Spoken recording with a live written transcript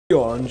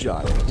On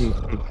Giants.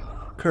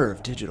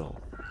 Curve Digital.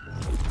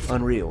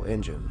 Unreal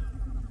Engine.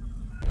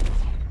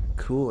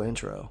 Cool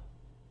intro.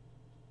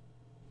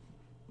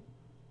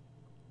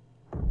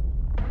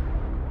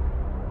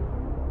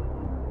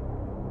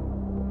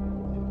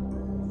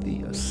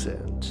 The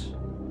Ascent.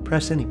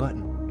 Press any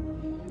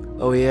button.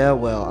 Oh yeah,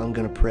 well, I'm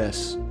gonna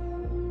press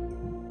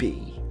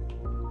B.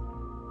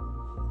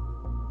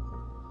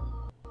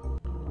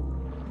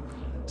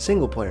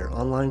 Single player,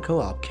 online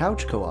co-op,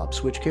 couch co-op,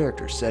 switch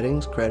characters,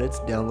 settings, credits,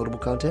 downloadable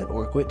content,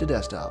 or quit to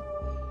desktop.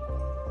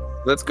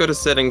 Let's go to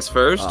settings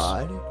first,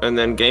 and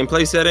then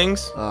gameplay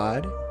settings.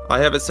 I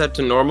have it set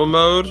to normal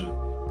mode,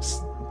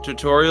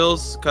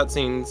 tutorials,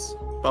 cutscenes,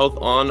 both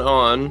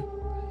on.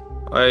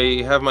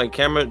 I have my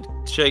camera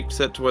shake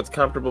set to what's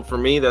comfortable for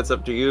me. That's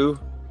up to you.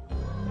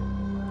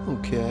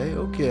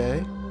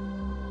 Okay.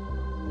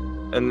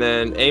 And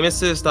then aim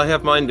assist, I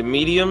have mine to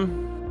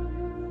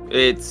medium.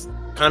 It's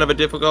kind of a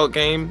difficult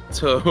game,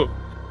 so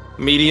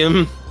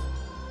medium.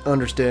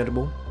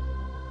 Understandable.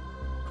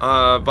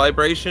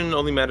 Vibration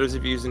only matters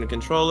if you're using a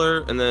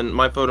controller, and then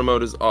my photo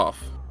mode is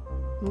off.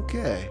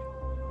 Okay.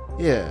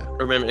 Yeah.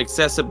 Remember,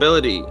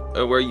 accessibility,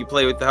 where you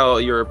play with how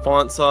your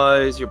font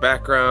size, your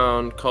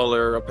background,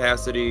 color,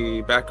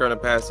 opacity, background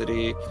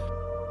opacity,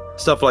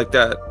 stuff like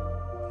that.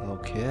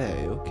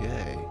 Okay.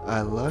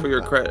 I love for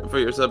your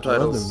subtitles. I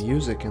love the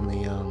music and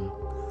the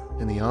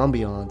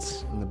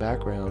ambiance in the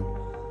background.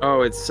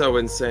 Oh, it's so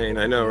insane.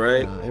 I know,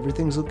 right?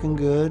 Everything's looking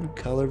good.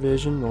 Color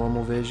vision,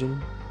 normal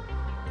vision.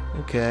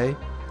 Okay.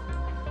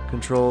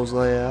 Controls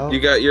layout. You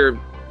got your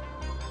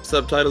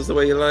subtitles the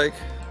way you like?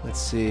 Let's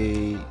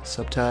see.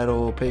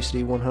 Subtitle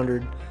opacity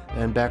 100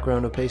 and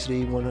background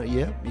opacity 100.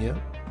 Yep.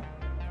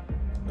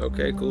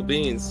 Okay, cool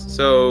beans.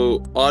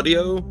 So,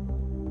 audio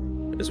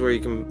is where you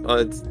can...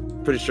 it's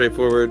pretty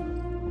straightforward.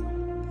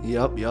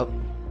 Yep.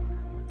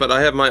 But I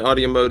have my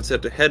audio mode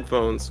set to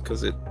headphones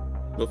because it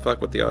will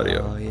fuck with the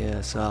audio. Oh,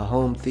 yes.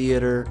 Home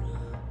theater,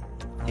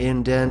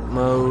 indent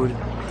mode,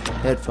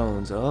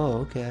 headphones. Oh,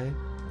 okay.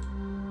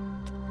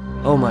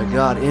 Oh my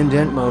god,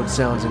 indent mode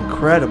sounds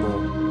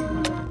incredible.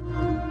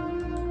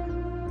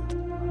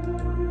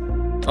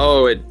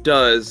 Oh, it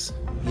does.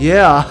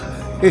 Yeah.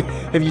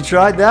 Have you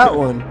tried that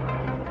one?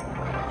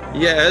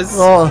 Yes.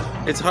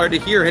 Oh, it's hard to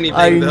hear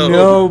anything, though. I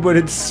know, but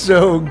it's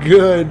so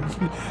good.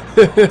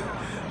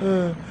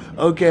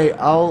 Okay,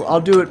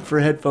 I'll do it for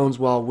headphones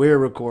while we're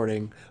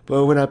recording,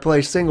 but when I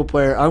play single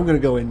player, I'm gonna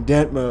go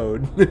indent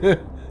mode.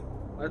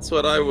 That's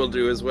what I will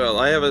do as well.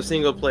 I have a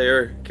single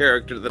player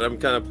character that I'm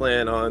kind of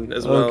playing on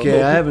as well.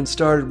 Okay, I haven't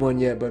started one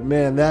yet, but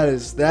man, that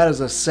is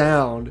a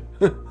sound.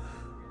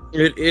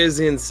 It is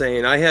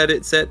insane. I had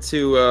it set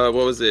to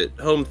what was it,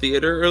 home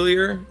theater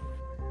earlier,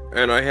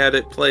 and I had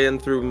it playing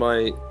through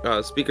my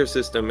speaker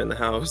system in the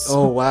house.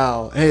 Oh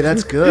wow! Hey,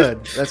 that's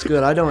good. That's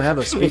good. I don't have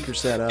a speaker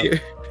set up.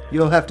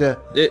 You'll have to...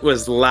 It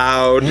was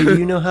loud. Hey, do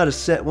you know how to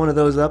set one of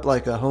those up,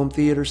 like a home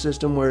theater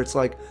system, where it's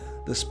like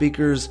the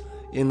speakers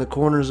in the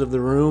corners of the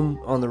room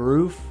on the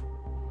roof?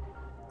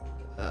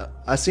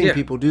 I've seen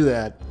people do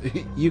that.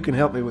 You can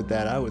help me with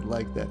that. I would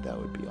like that. That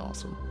would be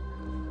awesome.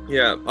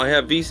 Yeah, I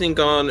have VSync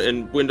on,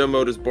 and window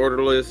mode is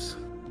borderless.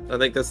 I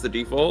think that's the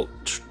default.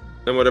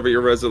 And whatever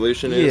your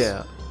resolution is.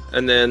 Yeah.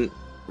 And then,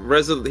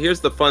 here's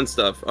the fun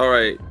stuff. All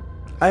right.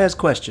 I ask a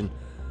question.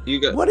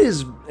 What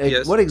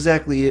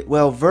exactly?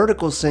 Well,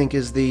 vertical sync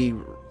is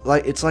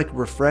it's like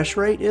refresh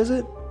rate, is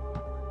it?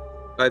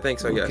 I think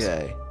so. Yes.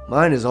 Okay,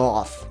 mine is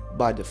off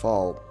by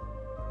default.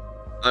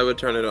 I would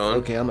turn it on.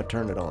 Okay, I'm gonna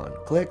turn it on.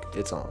 Click,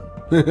 it's on.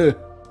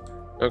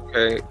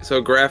 Okay,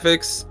 so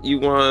graphics,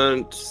 you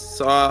want?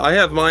 So I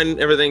have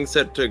mine everything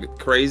set to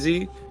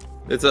crazy.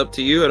 It's up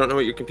to you. I don't know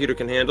what your computer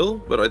can handle,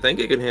 but I think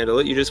it can handle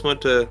it. You just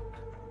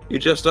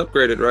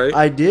upgraded, right?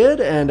 I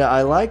did, and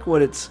I like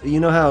what it's...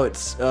 You know how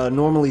it's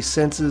normally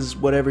senses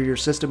whatever your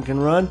system can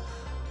run?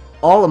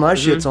 All of my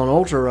shit's on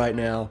Ultra right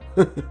now.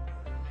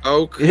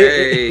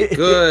 Okay,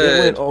 good. It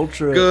went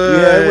Ultra.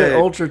 Good. Yeah, it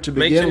went Ultra to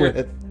begin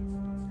with.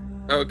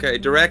 Okay,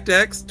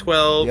 DirectX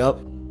 12.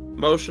 Yep.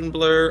 Motion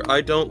blur.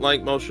 I don't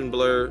like motion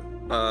blur.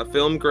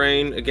 Film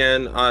grain,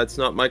 again, it's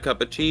not my cup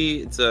of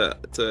tea. It's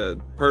a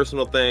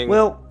personal thing.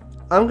 Well,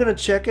 I'm gonna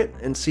check it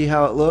and see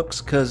how it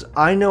looks, because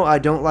I know I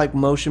don't like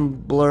motion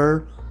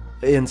blur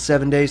in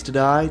 7 Days to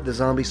Die, the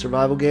zombie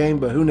survival game,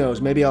 but who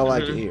knows, maybe I'll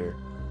like it here.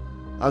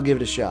 I'll give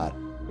it a shot.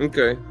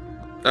 Okay.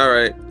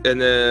 Alright,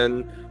 and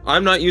then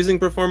I'm not using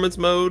performance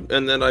mode,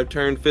 and then I've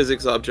turned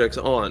physics objects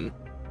on.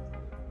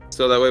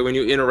 So that way when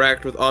you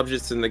interact with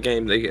objects in the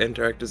game, they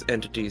interact as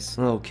entities.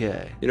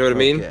 Okay. You know what I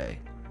mean? Okay.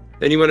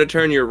 Then you want to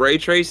turn your ray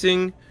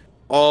tracing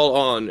all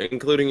on,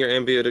 including your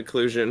ambient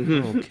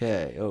occlusion.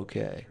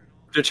 Okay.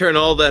 To turn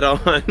all that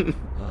on,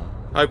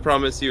 I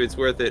promise you it's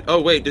worth it. Oh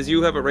wait, does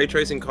you have a ray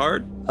tracing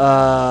card?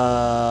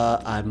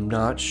 I'm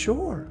not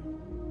sure.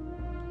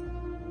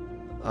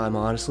 I'm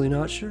honestly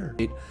not sure.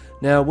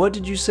 Now, what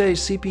did you say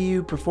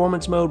CPU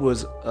performance mode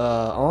was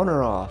on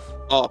or off?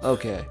 Off.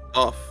 Okay.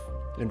 Off.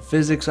 And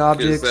physics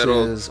objects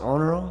is on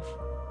or off?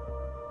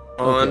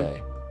 On.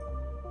 Okay.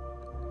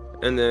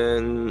 And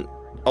then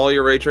all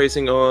your ray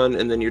tracing on,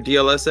 and then your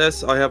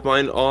DLSS, I have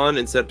mine on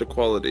and set to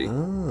quality.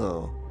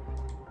 Oh.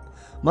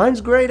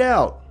 Mine's grayed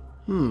out.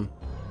 Your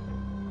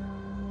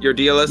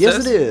DLSS?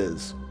 Yes, it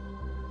is.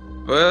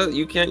 Well,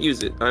 you can't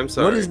use it. I'm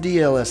sorry. What is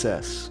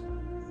DLSS?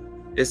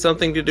 It's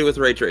something to do with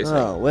ray tracing.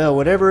 Oh, well,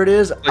 whatever it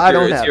is, like I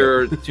don't have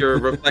it. It's your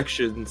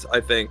reflections, I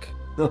think.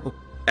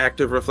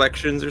 Active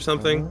reflections or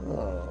something.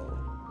 Oh.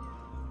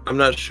 I'm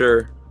not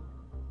sure.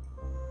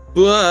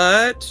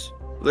 But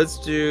let's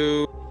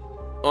do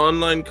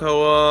online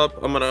co-op.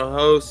 I'm going to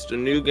host a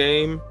new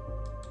game.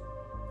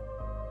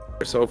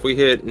 So if we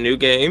hit new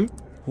game,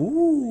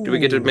 ooh. Do we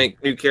get to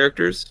make new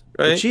characters,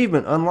 right?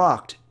 Achievement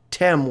unlocked.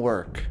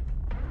 Teamwork.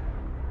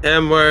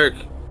 Teamwork.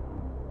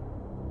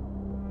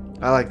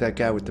 I like that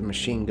guy with the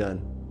machine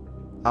gun.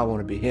 I want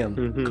to be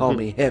him. Call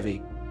me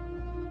Heavy.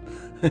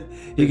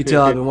 You can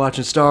tell I've been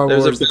watching Star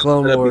Wars, the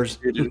Clone Wars.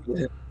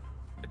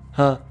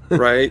 Huh?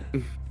 Right.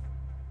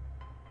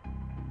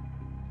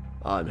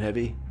 I'm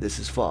Heavy. This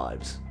is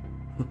Fives.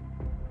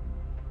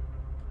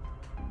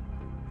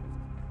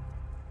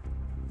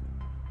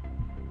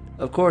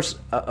 Of course,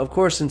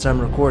 since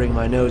I'm recording,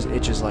 my nose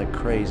itches like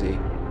crazy.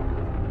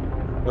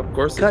 Of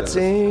course it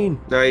Cutscene!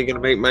 Does. Now you're going to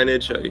make mine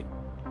itch.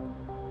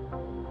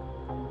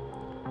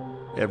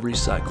 Every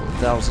cycle,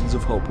 thousands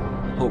of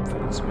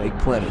hopefuls make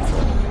plentiful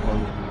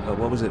on,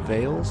 what was it,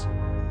 Veils?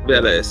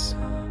 Veles.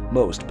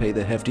 Most pay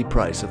the hefty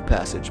price of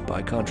passage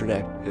by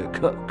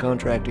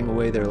contracting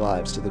away their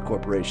lives to the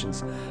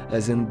corporations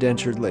as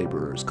indentured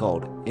laborers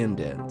called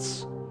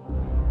indents.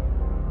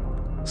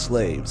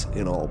 Slaves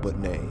in all but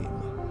name.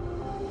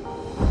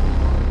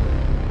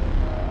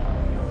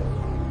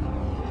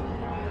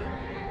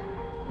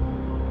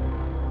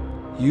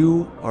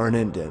 You are an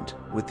indent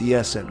with the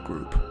Ascent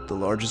Group, the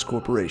largest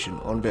corporation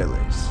on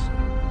Veles.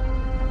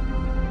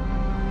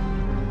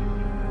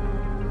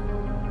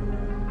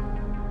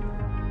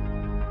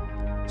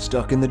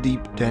 Stuck in the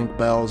deep, dank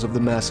bowels of the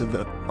massive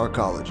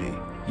arcology,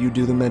 you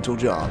do the mental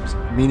jobs,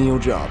 menial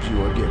jobs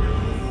you are given.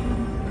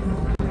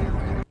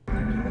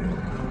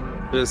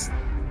 Those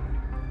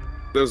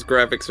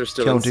graphics are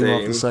still counting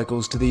insane. Off the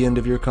cycles to the end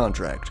of your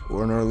contract,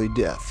 or an early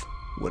death,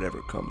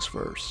 whatever comes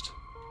first.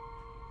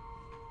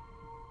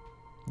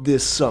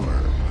 This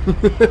summer.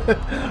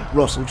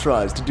 Russell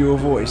tries to do a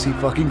voice he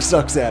fucking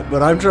sucks at,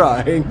 but I'm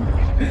trying.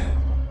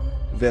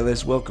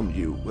 Veles welcomed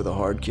you with a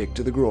hard kick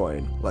to the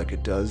groin, like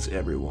it does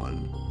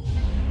everyone.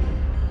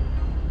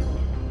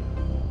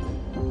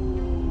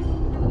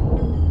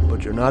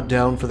 But you're not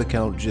down for the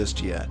count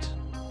just yet.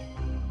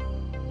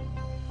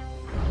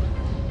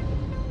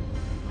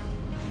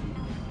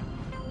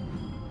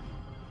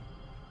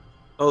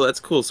 Oh, that's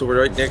cool. So we're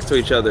right next to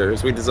each other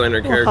as we design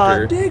our character.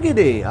 Hot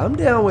diggity! I'm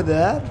down with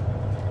that.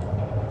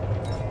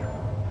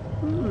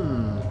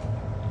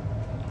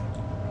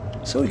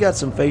 So we got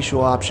some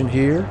facial option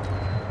here.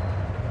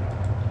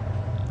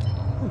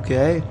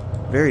 Okay,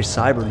 very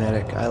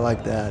cybernetic. I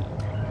like that.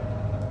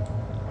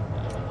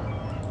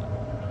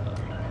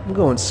 I'm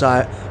going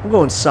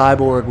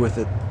cyborg with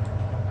it.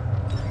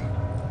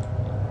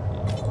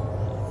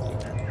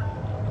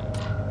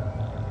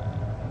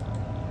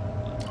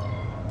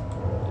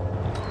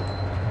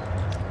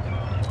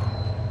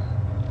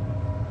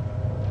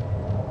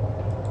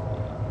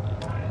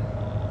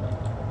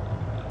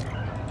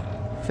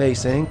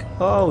 Face ink.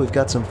 Oh, we've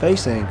got some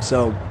face ink.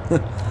 So,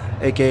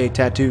 aka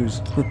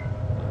tattoos.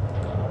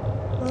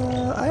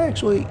 I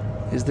actually,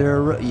 is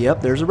there a?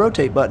 Yep, there's a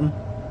rotate button.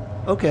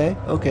 Okay,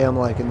 I'm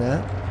liking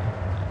that.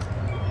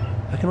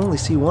 I can only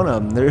see one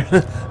of them.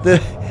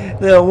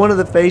 There, one of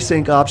the face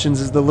ink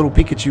options is the little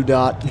Pikachu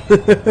dot.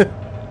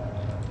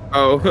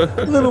 Oh.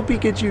 Little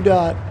Pikachu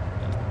dot.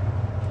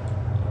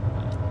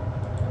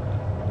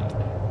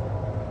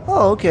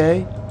 Oh,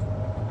 okay.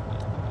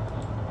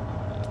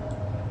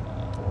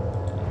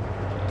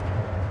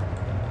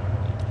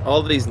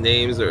 All these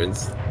names are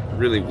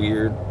really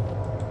weird.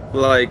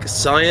 Like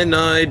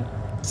cyanide,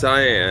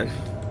 cyan.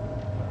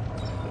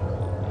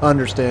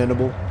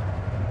 Understandable.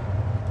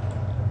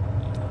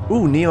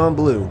 Ooh, neon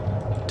blue.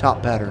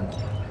 Top pattern.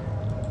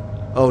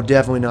 Oh,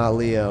 definitely not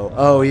Leo.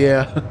 Oh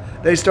yeah,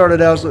 they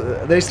started us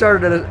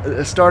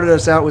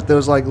out with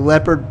those like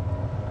leopard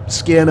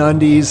skin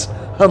undies.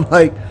 I'm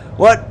like,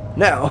 what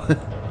now?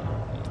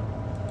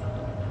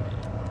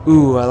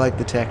 Ooh, I like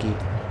the techie.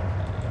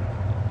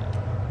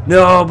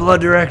 No,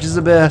 Blood Direct is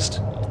the best.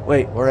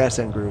 Wait, or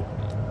Ascent Group.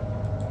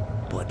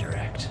 Blood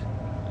Direct.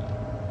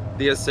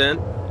 The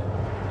Ascent?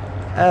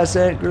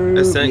 Ascent Group.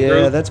 Ascent yeah,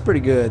 Group? That's pretty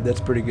good. That's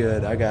pretty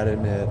good. I gotta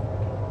admit.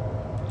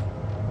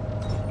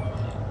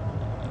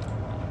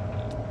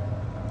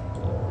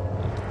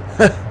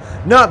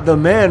 Not the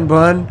man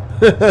bun.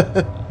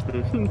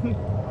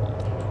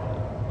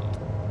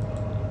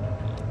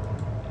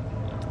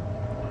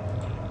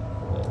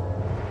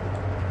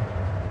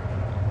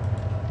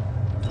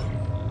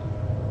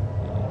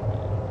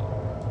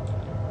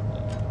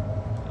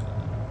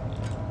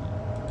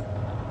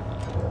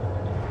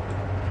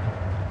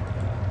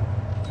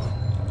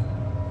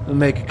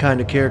 Make a kind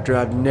of character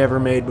I've never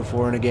made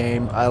before in a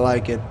game. I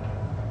like it.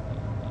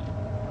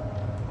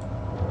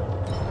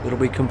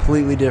 be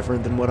completely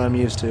different than what I'm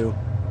used to.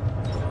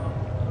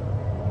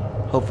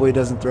 Hopefully it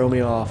doesn't throw me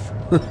off.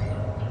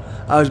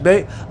 I was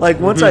like,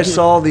 once I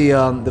saw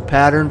the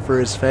pattern for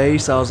his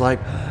face, I was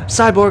like,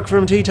 Cyborg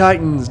from Teen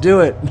Titans, do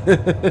it.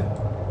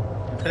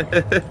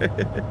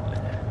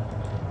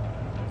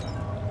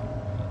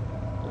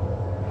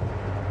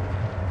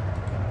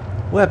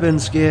 Weapon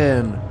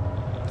skin.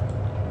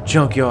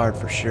 Junkyard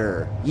for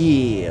sure.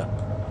 Yeah.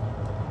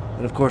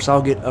 And of course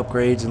I'll get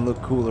upgrades and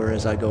look cooler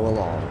as I go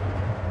along.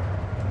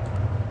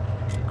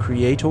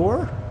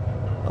 Creator?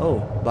 Oh,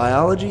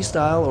 biology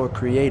style or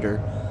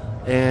creator.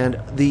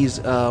 And these,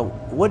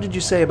 what did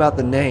you say about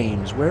the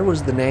names? Where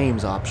was the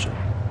names option?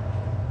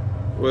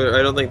 Well,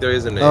 I don't think there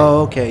is a name.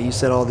 Oh, okay. You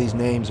said all these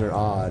names are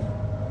odd.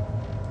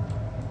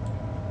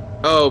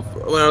 Oh,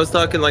 when I was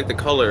talking like the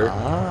color.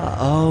 Ah,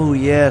 oh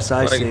yes,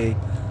 I see.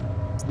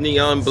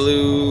 Neon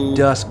blue,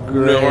 dusk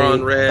gray,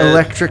 neon red,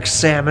 electric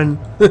salmon.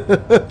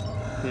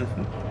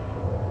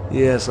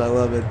 Yes, I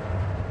love it.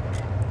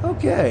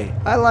 Okay,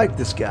 I like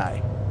this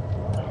guy.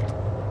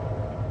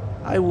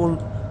 I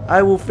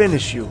will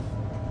finish you.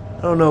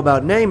 I don't know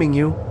about naming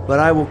you, but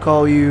I will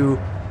call you.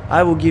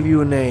 I will give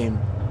you a name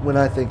when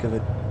I think of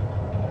it.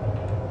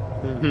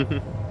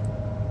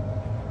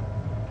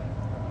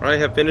 I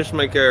have finished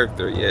my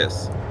character.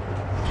 Yes.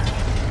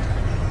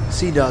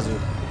 See, does it?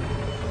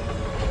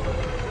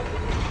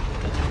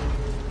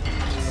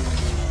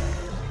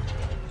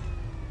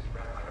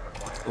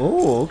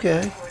 Oh,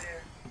 okay.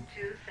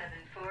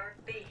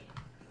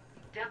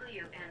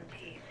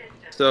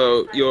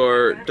 So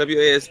your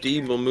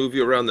WASD will move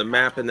you around the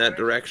map in that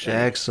direction.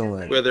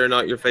 Excellent. Whether or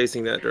not you're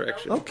facing that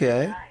direction.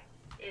 Okay.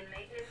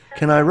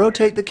 Can I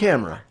rotate the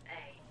camera?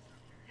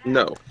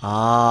 No.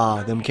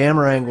 Ah, them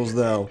camera angles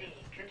though.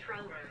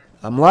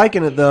 I'm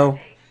liking it though.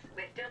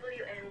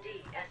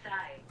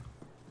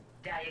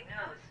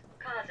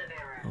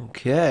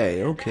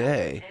 Okay,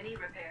 okay.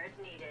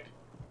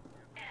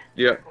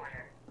 Yeah.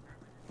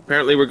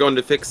 Apparently we're going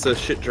to fix a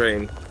shit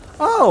drain.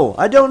 Oh,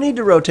 I don't need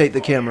to rotate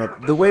the camera.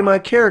 The way my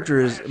character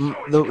is,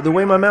 the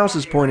way my mouse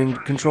is pointing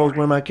controls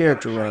where my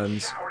character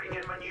runs.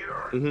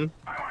 Mm-hmm.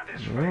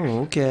 Oh,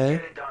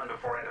 okay.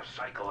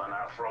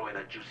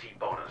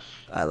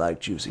 I like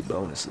juicy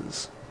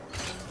bonuses.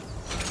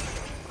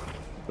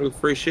 Oh,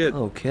 free shit.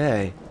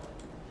 Okay.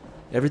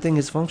 Everything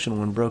is functional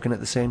when broken at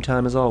the same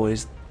time as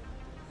always.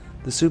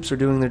 The soups are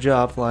doing their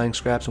job, flying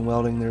scraps and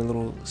welding their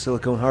little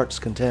silicone hearts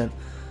content.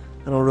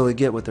 I don't really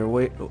get what their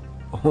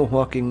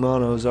walking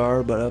monos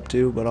are, but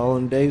all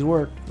in a day's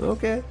work.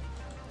 Okay.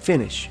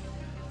 Finish.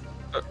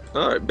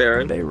 Alright,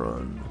 Baron.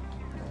 Bayron.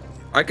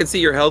 I can see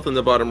your health in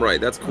the bottom right.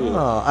 That's cool.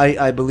 Ah,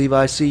 I believe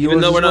I see yours.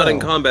 Even though we're not well.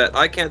 in combat,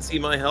 I can't see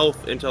my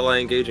health until I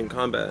engage in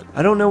combat.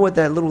 I don't know what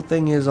that little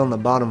thing is on the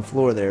bottom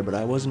floor there, but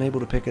I wasn't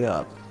able to pick it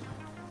up.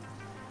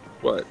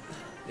 What?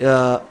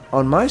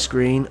 On my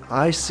screen,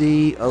 I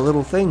see a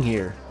little thing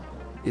here.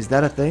 Is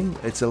that a thing?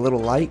 It's a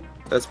little light?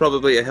 That's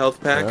probably a health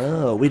pack.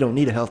 Oh, we don't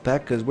need a health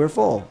pack because we're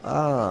full.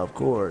 Ah, of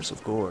course,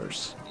 of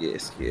course.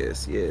 Yes,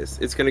 yes, yes.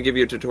 It's gonna give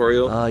you a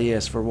tutorial. Ah,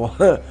 yes, for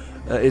what?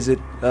 Is it,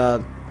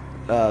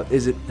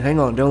 hang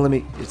on, don't let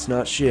me, it's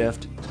not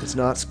shift, it's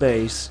not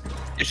space.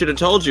 It should have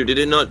told you, did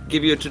it not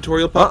give you a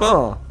tutorial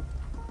pop-up?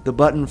 The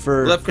button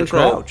for left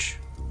control. Crouch.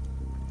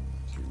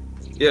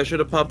 Yeah, it should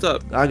have popped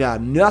up. I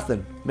got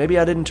nothing. Maybe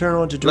I didn't turn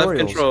on tutorials. Left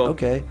control.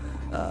 Okay.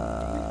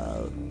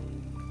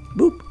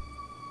 Boop.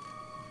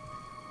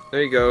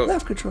 There you go.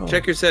 Left control.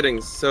 Check your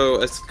settings.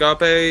 So,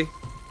 escape,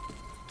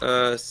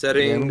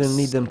 settings. Yeah, I'm gonna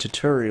need them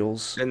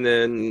tutorials. And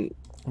then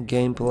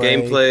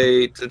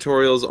gameplay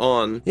tutorials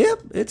on.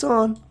 Yep, it's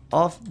on.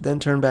 Off, then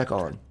turn back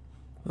on.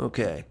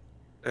 Okay.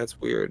 That's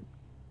weird.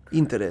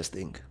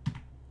 Interesting.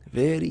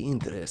 Very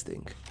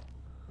interesting.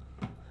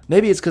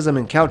 Maybe it's because I'm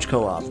in couch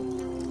co-op.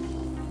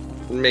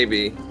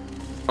 Maybe.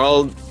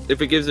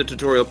 If it gives a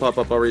tutorial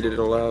pop-up, I'll read it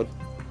aloud.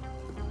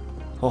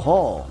 Ho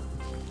ho.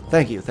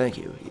 Thank you, thank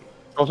you.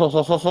 Ho ho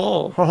ho ho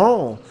ho. Ho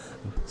ho.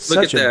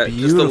 Look at that.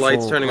 Just the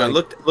lights turning on.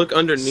 Look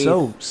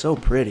underneath. So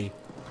pretty.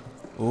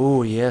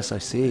 Oh yes, I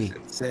see.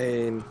 It's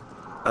insane.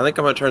 I think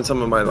I'm gonna turn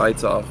some of my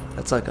lights off.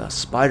 That's like a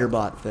spider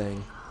bot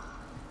thing.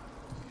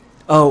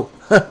 Oh.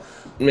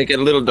 Make it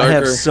a little darker. I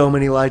have so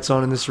many lights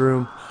on in this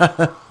room.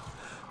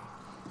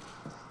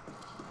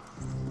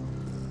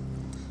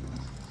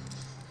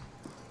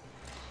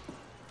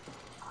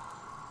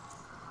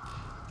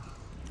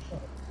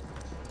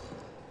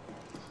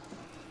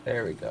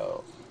 There we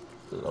go.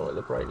 Lower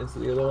the brightness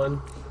of the other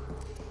one.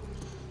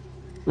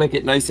 Make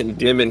it nice and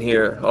dim in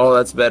here. Oh,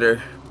 that's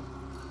better.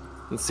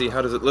 Let's see,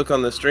 how does it look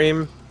on the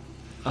stream?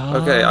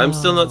 Oh. Okay, I'm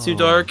still not too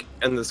dark,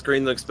 and the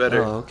screen looks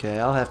better. Oh, okay.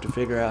 I'll have to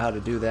figure out how to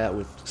do that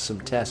with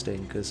some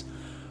testing, because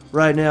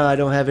right now I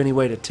don't have any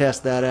way to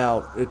test that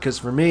out. Because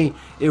for me,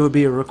 it would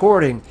be a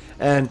recording,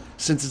 and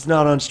since it's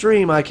not on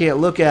stream, I can't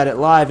look at it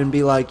live and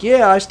be like,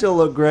 yeah, I still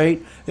look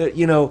great.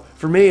 You know,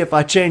 for me, if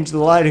I change the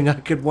lighting, I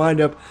could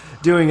wind up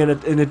doing an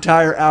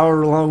entire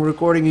hour-long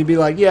recording and be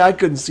like, yeah, I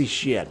couldn't see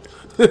shit.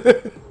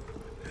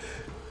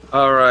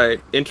 Alright,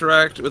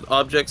 interact with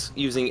objects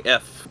using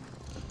F.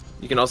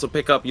 You can also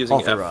pick up using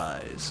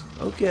Authorize.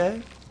 F.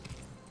 Okay.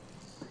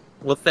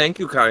 Well, thank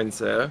you, kind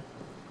sir.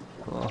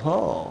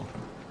 Oh.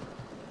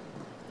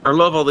 I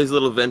love all these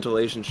little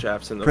ventilation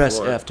shafts in the Press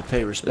floor. F to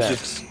pay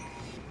respects.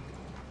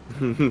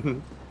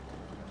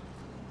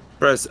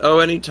 Press O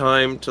any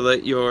time to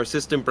let your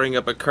system bring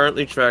up a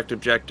currently tracked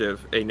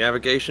objective, a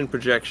navigation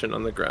projection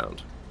on the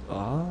ground.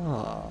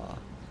 Ah.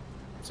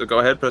 So go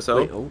ahead, press O.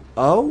 Wait,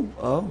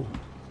 oh,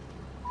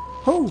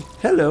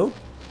 hello.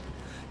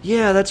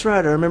 Yeah, that's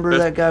right. I remember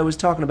that guy was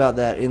talking about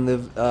that in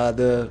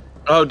the.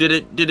 Oh, did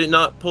it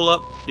not pull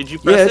up? Did you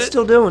press it? Yeah, it's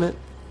still doing it.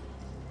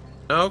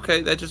 Okay,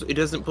 it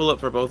doesn't pull up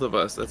for both of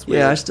us. That's weird.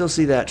 Yeah, I still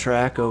see that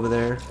track over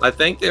there. I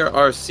think there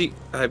are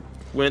I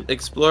went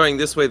exploring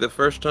this way the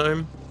first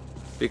time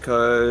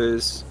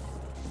because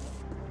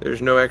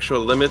there's no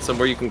actual limits on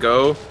where you can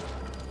go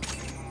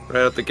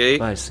right out the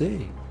gate. I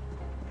see.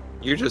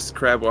 You're just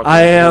crab walking.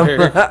 I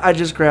am. I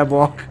just crab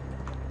walk.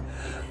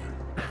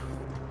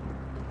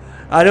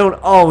 I don't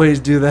always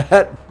do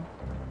that.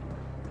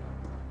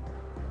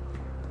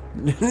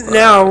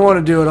 Now I want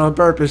to do it on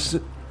purpose.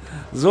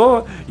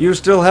 You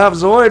still have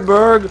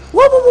Zoidberg.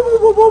 Whoop,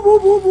 whoop, whoop,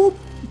 whoop, whoop,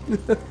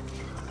 whoop.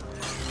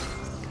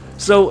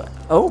 So,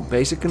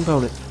 basic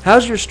component.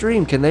 How's your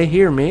stream? Can they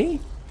hear me?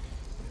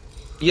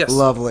 Yes.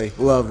 Lovely,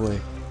 lovely.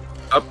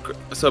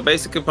 So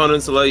basic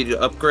components allow you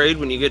to upgrade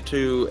when you get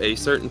to a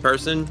certain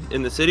person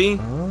in the city.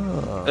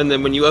 Oh. And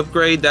then when you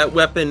upgrade, that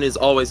weapon is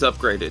always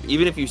upgraded.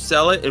 Even if you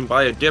sell it and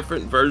buy a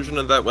different version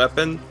of that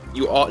weapon,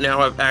 you now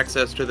have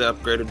access to the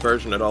upgraded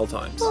version at all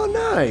times. Oh,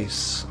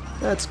 nice.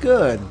 That's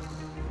good.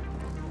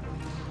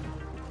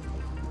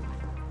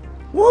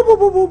 Whoop, whoop,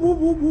 whoop, whoop,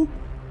 whoop,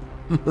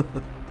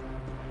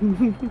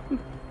 whoop.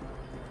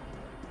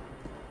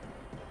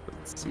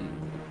 Let's see.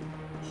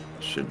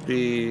 Should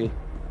be...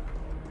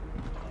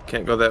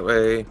 Can't go that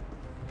way. I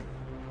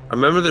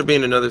remember there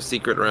being another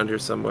secret around here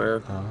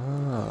somewhere.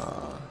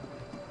 Ah.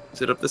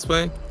 Is it up this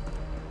way?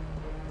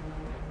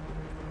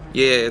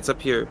 Yeah, it's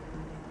up here.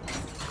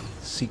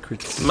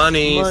 Secrets.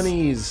 Monies.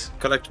 Monies.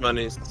 Collect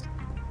monies.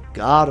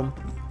 Got 'em.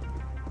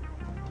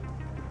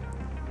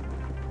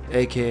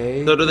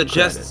 AKA. So to the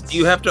chest, do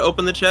you have to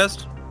open the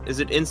chest?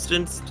 Is it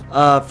instanced?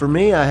 For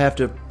me, I have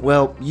to.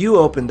 Well, you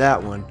opened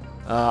that one.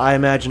 I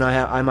imagine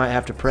I might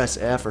have to press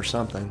F or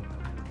something.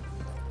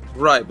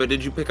 Right, but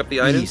did you pick up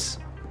the items? Yes.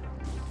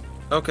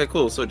 Okay,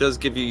 cool. So it does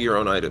give you your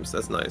own items.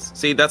 That's nice.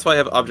 See, that's why I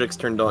have objects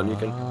turned on.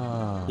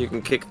 You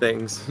can kick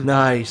things.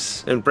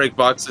 Nice. And break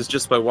boxes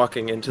just by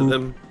walking into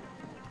them.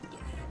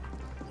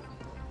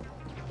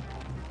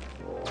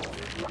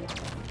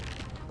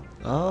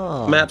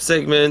 Oh. Map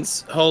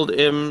segments. Hold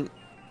M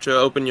to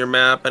open your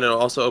map, and it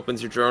also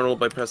opens your journal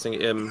by pressing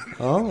M.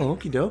 Oh,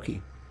 okie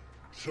dokie.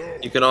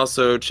 You can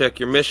also check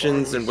your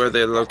missions and where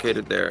they're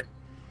located there.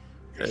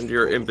 And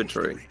your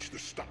inventory.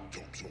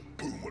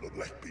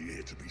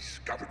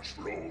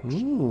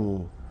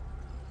 Ooh.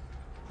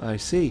 I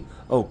see.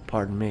 Oh,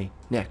 pardon me.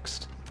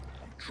 Next.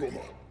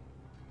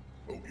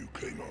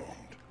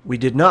 We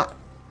did not.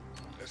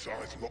 This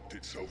eye's locked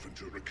itself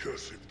into a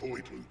recursive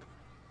void loop.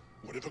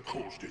 Whatever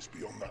caused it's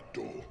beyond that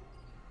door,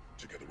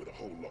 together with a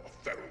whole lot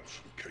of ferals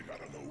who came out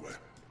of nowhere.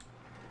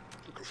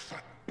 Took a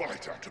fat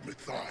bite out of my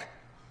thigh.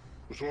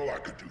 Was all I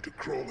could do to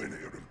crawl in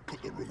here and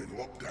put the room in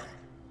lockdown.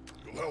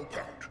 You'll help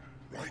out,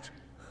 right?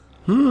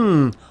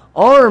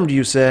 Armed,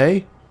 you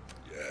say?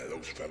 Yeah,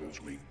 those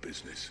ferals mean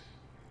business.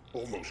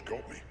 Almost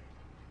got me.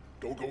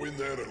 Don't go in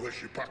there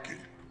unless you're packing.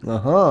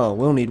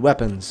 We'll need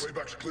weapons. Way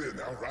back's clear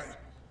now, right?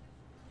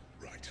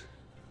 Right.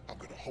 I'm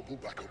gonna hobble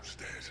back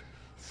upstairs,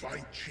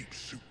 find cheap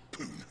soup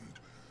poon and,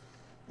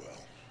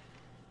 well,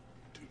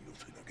 do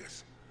nothing, I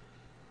guess.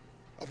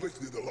 I've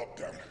lifted the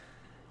lockdown.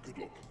 Good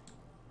luck.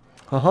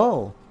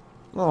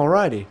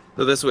 Alrighty.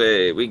 So this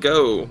way we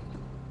go.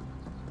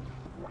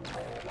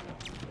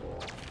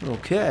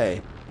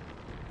 Okay.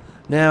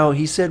 Now,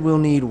 he said we'll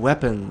need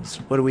weapons.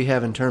 What do we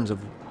have in terms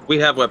of... We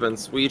have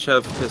weapons. We each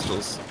have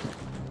pistols.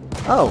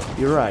 Oh,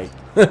 you're right.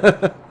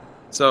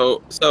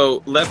 So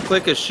left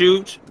click is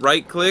shoot,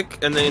 right click,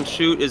 and then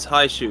shoot is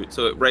high shoot.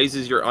 So it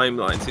raises your aim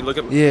line. See, look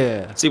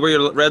at see where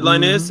your red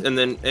line is, and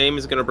then aim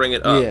is gonna bring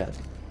it up. Yeah.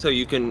 So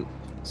you can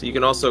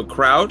also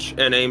crouch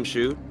and aim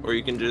shoot, or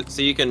you can just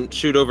you can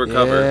shoot over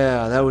cover.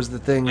 Yeah, that was the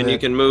thing. And you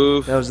can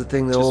move. That was the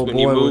thing the just old when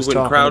boy you move was when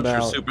talking crouch,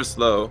 about. you're super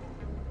slow.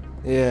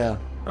 Yeah.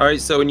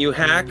 Alright, so when you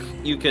hack,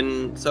 you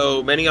can...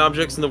 So many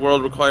objects in the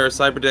world require a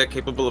cyberdeck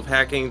capable of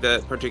hacking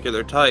that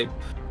particular type.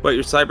 What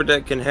your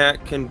cyberdeck can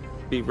hack can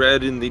be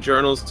read in the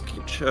journal's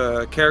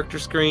character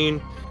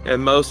screen,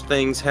 and most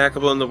things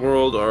hackable in the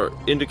world are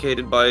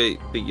indicated by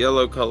the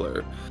yellow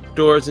color.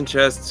 Doors and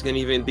chests can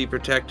even be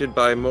protected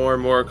by more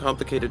and more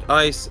complicated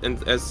ice,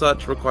 and as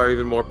such require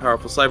even more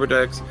powerful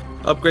cyberdecks.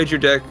 Upgrade your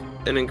deck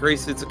and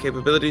increase its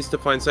capabilities to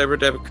find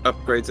cyberdeck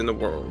upgrades in the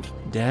world.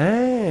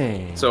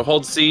 Dang. So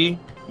hold C,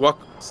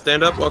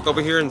 stand up, walk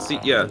over here, and see.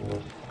 Yeah,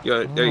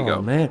 there you go.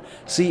 Oh man,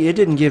 see, it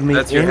didn't give me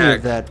That's your any hack.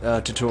 of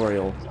that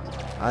tutorial.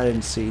 I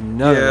didn't see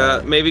none of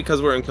that. Yeah, maybe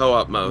because we're in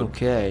co-op mode.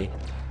 Okay.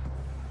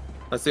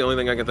 That's the only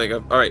thing I can think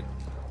of. All right,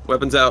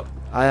 weapons out.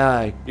 Aye,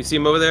 aye. You see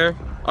him over there?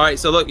 Alright,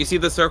 so look, you see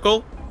the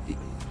circle?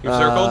 Your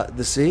circle?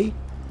 The C?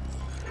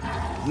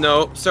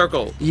 No,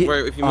 circle.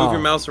 Where if you move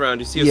your mouse around,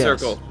 you see a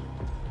circle.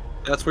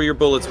 That's where your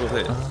bullets will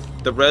hit.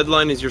 The red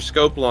line is your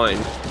scope line.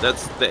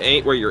 That's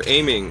the where you're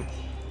aiming,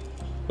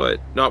 but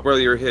not where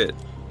you're hit.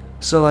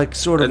 So like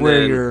sort of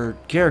where your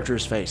character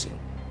is facing.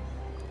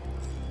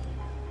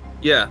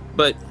 Yeah,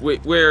 but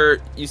where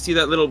you see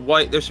that little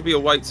white, there should be a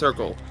white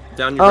circle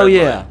down your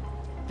red line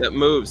that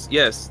moves.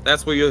 Yes,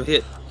 that's where you'll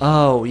hit.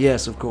 Oh,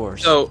 yes, of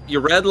course. So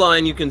your red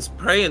line, you can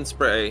spray,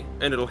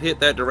 and it'll hit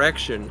that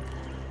direction.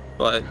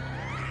 But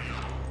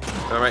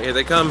all right, here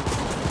they come.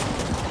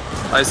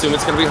 I assume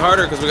it's gonna be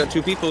harder because we got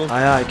 2 people.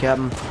 Aye, aye,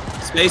 Captain.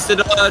 Space to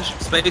dodge.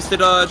 Space to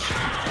dodge.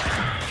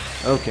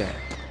 Okay.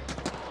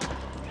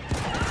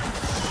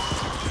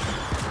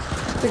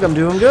 I think I'm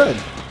doing good.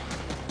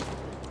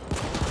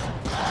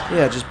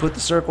 Yeah, just put the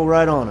circle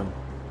right on him.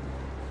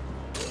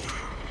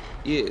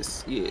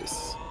 Yes,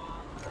 yes.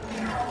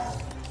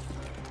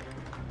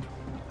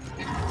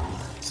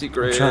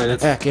 Secret. I'm trying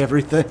to hack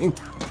everything.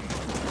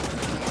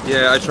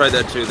 Yeah, I tried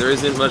that too. There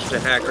isn't much to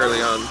hack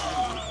early on.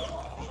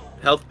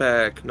 Health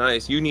pack.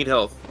 Nice. You need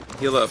health.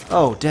 Heal up.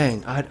 Oh,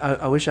 dang.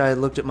 I wish I had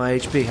looked at my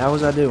HP. How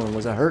was I doing?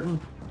 Was I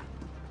hurting?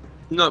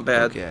 Not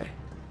bad. Okay.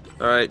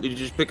 Alright, did you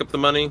just pick up the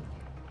money?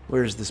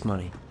 Where's this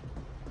money?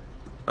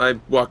 I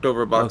walked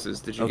over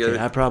boxes. Did you get it?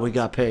 I probably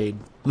got paid.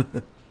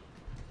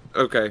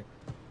 Okay.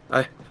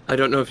 I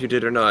don't know if you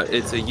did or not.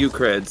 It's a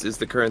U-creds is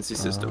the currency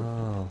system.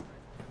 Oh.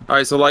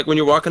 Alright, so like when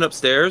you're walking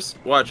upstairs,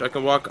 watch, I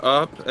can walk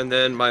up and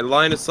then my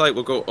line of sight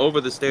will go over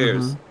the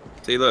stairs.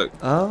 See, look.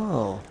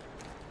 Oh.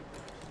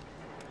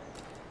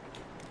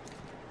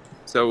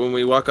 So when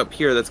we walk up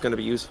here, that's going to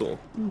be useful.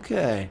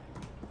 Okay.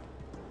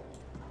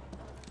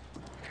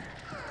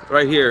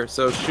 Right here.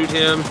 So shoot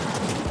him.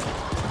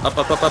 Up,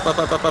 up, up, up, up,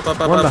 up, up, up, up,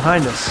 up. One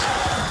behind us.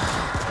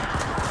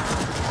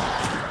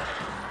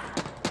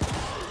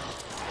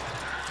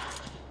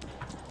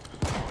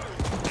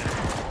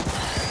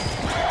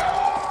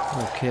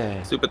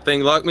 Okay. Stupid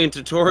thing locked me in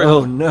tutorial.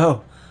 Oh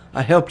no.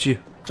 I helped you.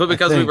 So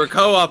because we were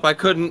co-op, I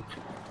couldn't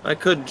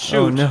shoot.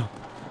 Oh no.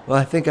 Well,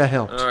 I think I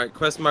helped. Alright,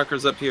 quest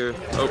markers up here.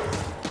 Oh.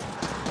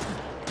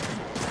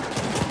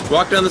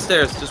 Walk down the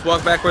stairs. Just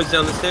walk backwards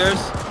down the stairs,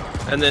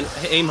 and then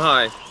aim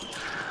high.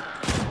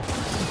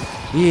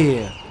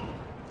 Yeah.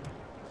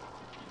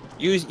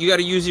 You got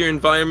to use your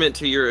environment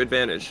to your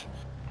advantage.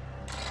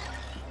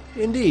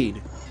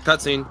 Indeed.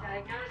 Cutscene.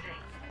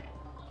 Diagnosing.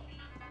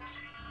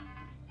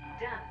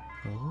 Done.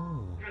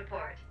 Oh.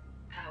 Report.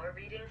 Power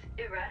readings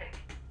erratic.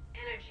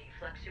 Energy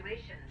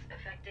fluctuations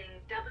affecting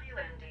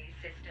WMD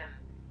system.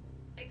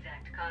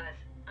 Exact cause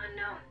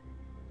unknown.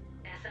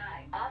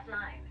 SI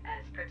offline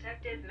as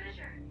protective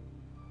measure.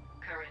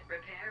 Current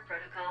repair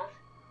protocols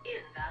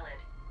invalid.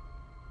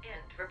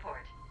 End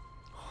report.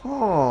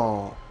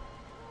 Oh.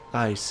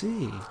 I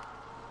see.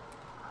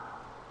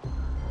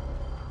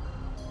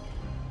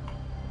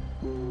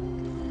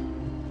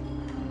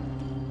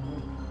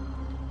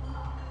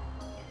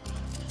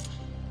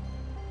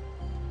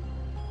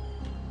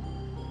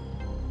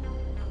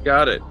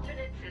 Got it.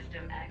 Alternate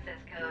system access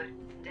code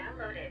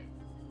downloaded.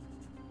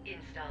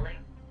 Installing.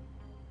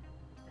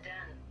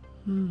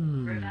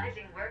 Done.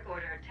 Revising work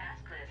order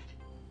task list.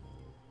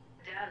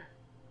 Done.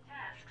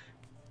 Tasks.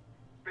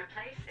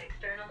 Replace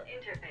external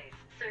interface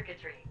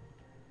circuitry.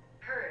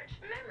 Purge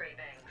memory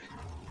banks.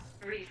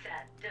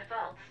 Reset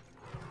defaults.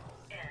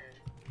 End.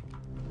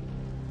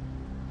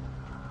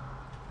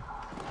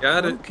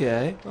 Got it.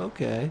 Okay.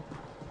 Okay.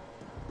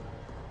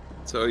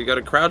 So you got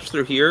to crouch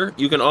through here.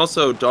 You can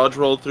also dodge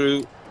roll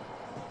through.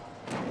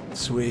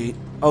 Sweet.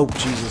 Oh,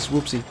 Jesus.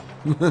 Whoopsie.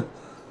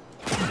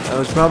 That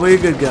was probably a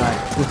good guy.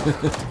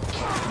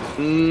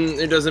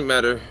 It doesn't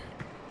matter.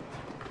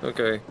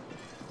 Okay.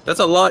 That's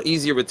a lot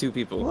easier with 2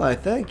 people. Why,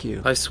 thank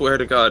you. I swear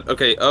to God.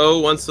 Okay, O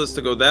wants us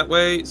to go that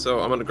way, so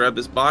I'm gonna grab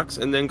this box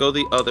and then go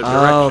the other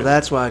direction. Oh,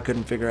 that's why I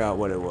couldn't figure out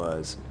what it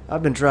was.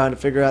 I've been trying to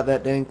figure out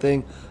that dang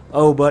thing,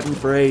 O button,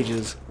 for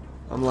ages.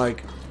 I'm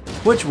like,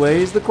 which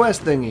way is the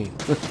quest thingy?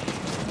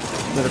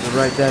 Better to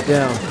write that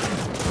down.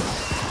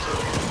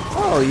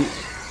 Oh,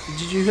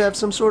 did you have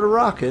some sort of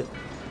rocket?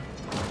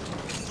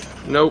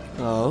 Nope.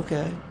 Oh,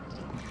 okay.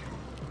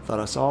 Thought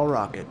I saw a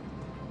rocket.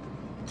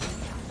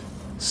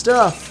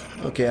 Stuff!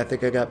 Okay, I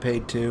think I got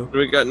paid too.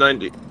 We got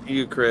 90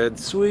 U-creds.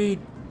 Sweet.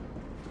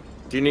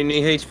 Do you need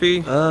any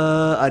HP?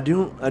 I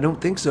don't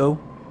think so.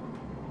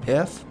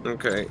 F?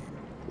 Okay.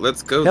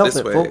 Let's go Health this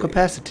at way. full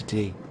capacity.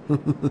 T.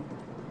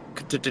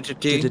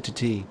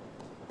 T.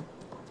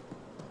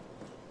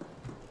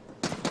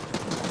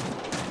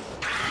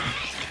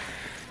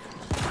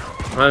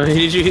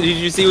 Did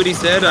you see what he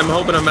said? I'm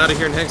hoping I'm out of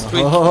here next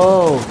week.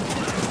 Oh,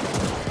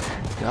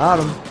 got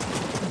him.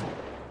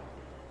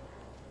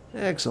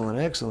 Excellent,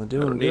 excellent.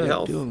 Doing need good.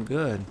 health. Doing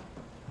good.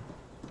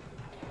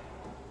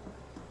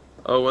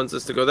 Oh, wants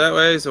us to go that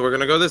way, so we're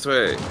gonna go this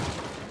way.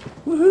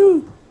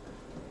 Woohoo!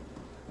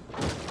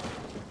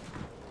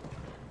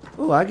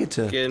 Oh, I get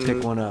to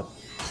pick one up.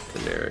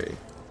 Canary.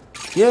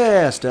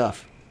 Yeah,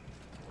 stuff.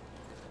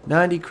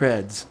 90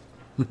 creds.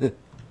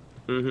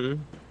 Mm-hmm. And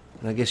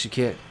I guess you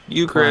can't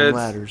You climb creds.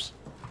 ladders.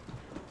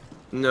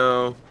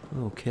 No.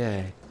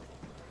 Okay.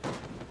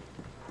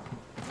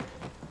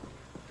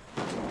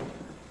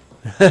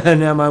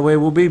 Now my way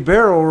will be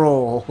barrel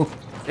roll.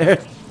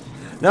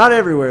 Not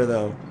everywhere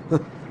though.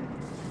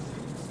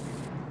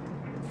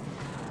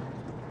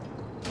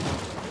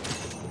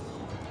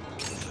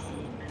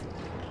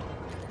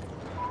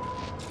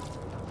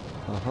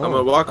 I'm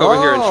gonna walk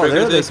over here and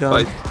trigger this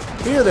by...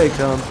 Here they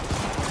come.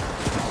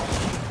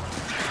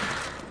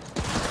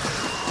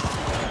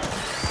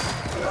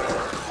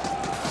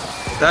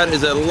 That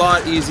is a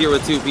lot easier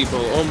with 2 people.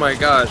 Oh my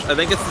gosh. I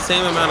think it's the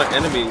same amount of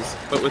enemies,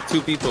 but with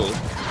 2 people.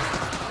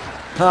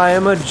 I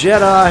am a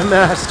Jedi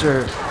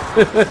Master.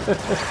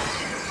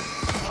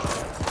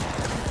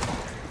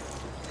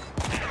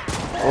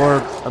 Or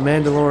a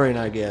Mandalorian,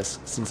 I guess,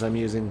 since I'm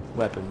using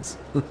weapons.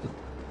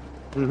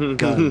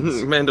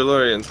 Guns.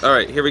 Mandalorians.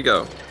 Alright, here we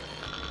go.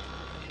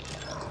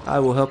 I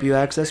will help you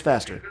access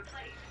faster.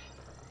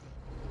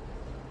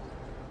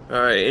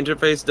 Alright,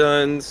 interface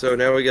done, so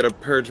now we gotta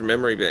purge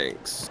memory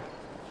banks.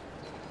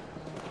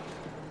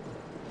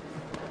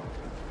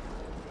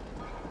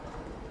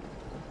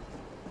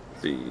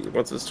 See, it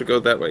wants us to go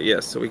that way.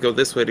 Yes, so we go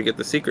this way to get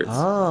the secrets.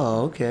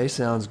 Oh, okay.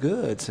 Sounds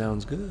good.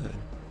 Sounds good.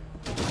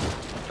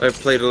 I've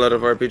played a lot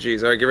of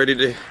RPGs. Alright, get ready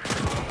to...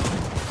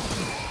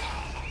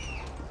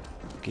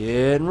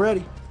 Getting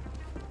ready.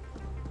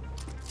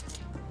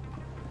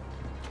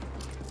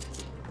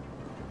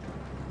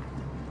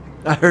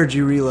 I heard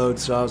you reload,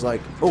 so I was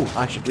like, oh,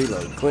 I should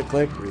reload. Click,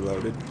 click,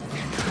 reloaded.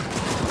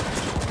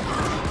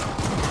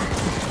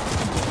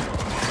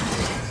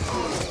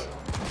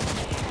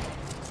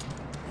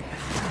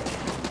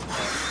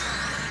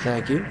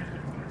 Thank you.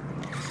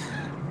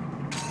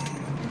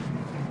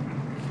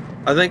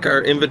 I think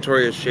our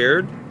inventory is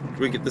shared.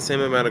 We get the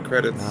same amount of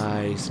credits.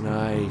 Nice,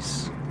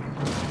 nice.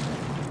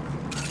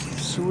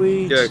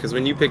 Sweet. Yeah, because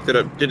when you picked it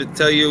up, did it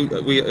tell you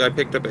I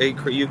picked up 8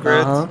 U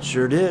creds? Uh-huh,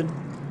 sure did.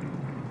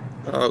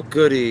 Oh,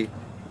 goody.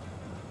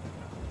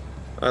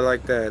 I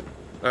like that.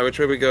 Alright, which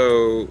way we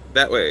go?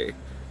 That way.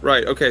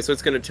 Right, okay, so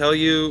it's going to tell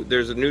you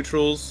there's a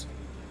neutrals.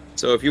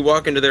 So if you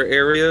walk into their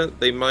area,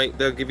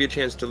 they'll give you a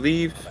chance to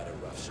leave.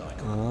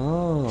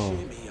 Oh.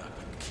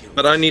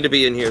 But I need to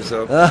be in here,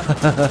 so...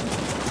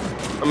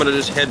 I'm going to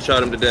just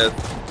headshot him to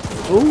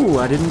death. Ooh,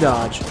 I didn't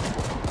dodge.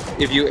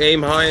 If you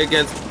aim high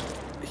against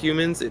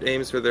humans, it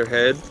aims for their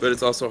head, but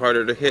it's also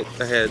harder to hit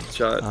a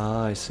headshot.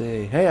 Ah, I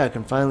see. Hey, I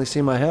can finally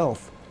see my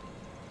health.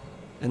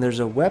 And there's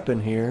a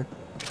weapon here.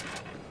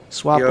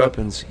 Swap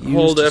weapons. Hold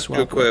Use to F swap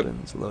to equip.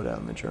 weapons. Load out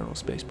in the journal.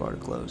 Spacebar to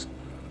close.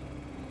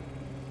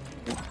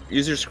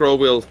 Use your scroll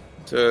wheel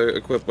to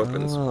equip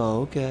weapons.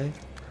 Oh, okay.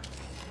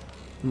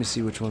 Let me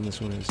see which one this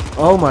one is.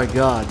 Oh my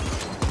god.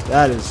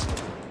 That is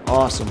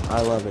awesome.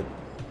 I love it.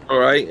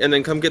 Alright, and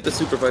then come get the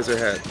supervisor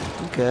hat.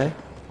 Okay.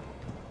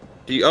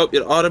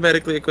 It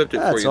automatically equipped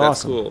it for you. Awesome.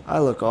 That's cool. I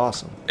look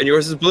awesome. And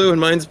yours is blue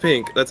and mine's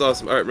pink. That's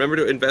awesome. Alright, remember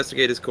to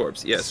investigate his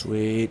corpse. Yes.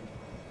 Sweet.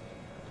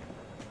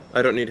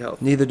 I don't need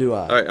help. Neither do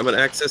I. Alright, I'm gonna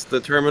access the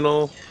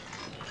terminal.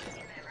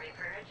 Memory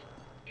purge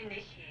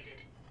initiated.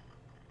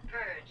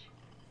 Purge.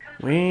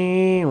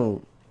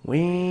 Wow.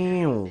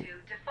 Wow. To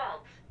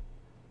defaults.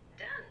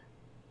 Done.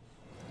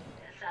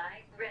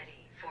 SI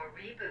ready for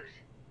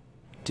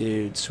reboot.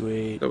 Dude,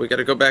 sweet. So we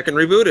gotta go back and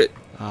reboot it.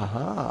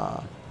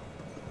 Aha.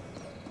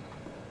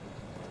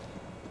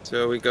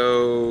 So we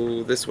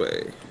go this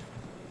way.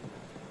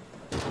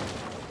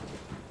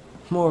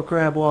 More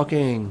crab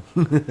walking.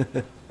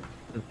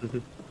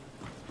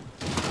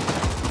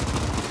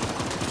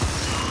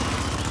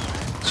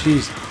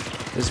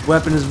 Jeez, this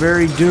weapon is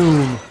very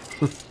Doom.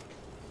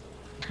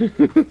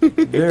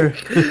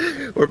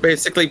 We're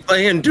basically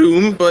playing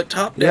Doom, but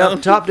top down.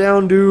 Yep, top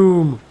down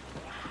Doom.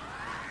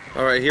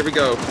 Alright, here we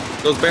go.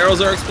 Those barrels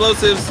are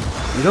explosives.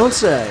 You don't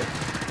say.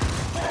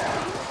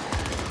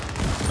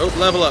 Oh,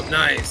 level up.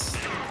 Nice.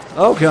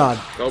 Oh god.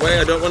 Go away,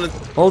 I don't want to...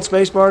 Hold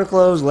spacebar to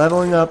close.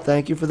 Leveling up.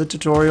 Thank you for the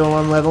tutorial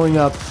on leveling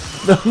up.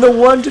 The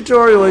one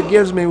tutorial it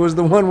gives me was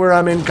the one where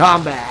I'm in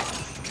combat.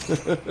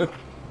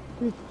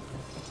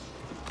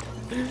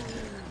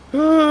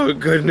 Oh,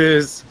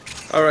 goodness.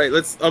 Alright,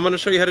 I'm going to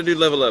show you how to do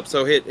level up.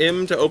 So hit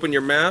M to open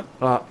your map.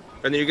 And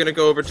then you're going to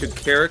go over to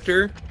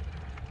character.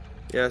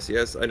 Yes,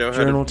 I know how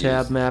to Journal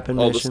tab, map, and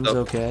all the missions. stuff.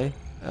 Okay.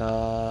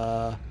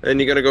 Then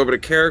you're going to go over to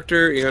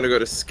character. You're going to go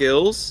to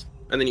skills.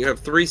 And then you have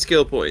 3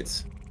 skill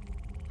points.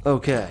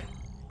 Okay.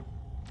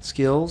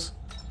 Skills.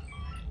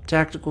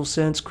 Tactical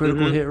sense,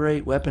 critical hit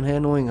rate, weapon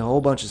handling, a whole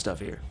bunch of stuff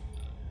here.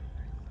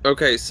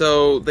 Okay,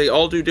 so they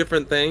all do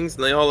different things,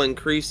 and they all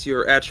increase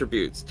your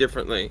attributes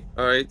differently.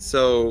 Alright,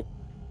 so...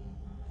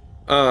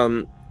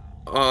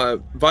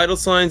 vital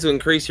signs will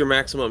increase your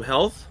maximum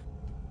health.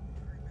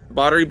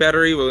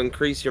 Battery will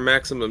increase your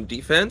maximum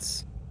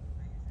defense.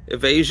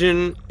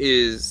 Evasion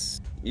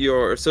is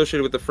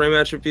associated with the frame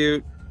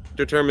attribute.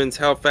 Determines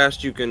how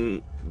fast you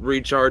can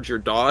recharge your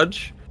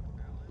dodge.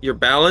 Your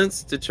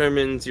balance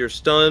determines your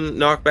stun,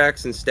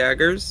 knockbacks, and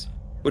staggers,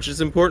 which is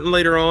important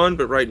later on,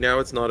 but right now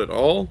it's not at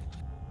all.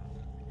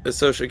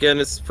 Again,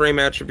 it's frame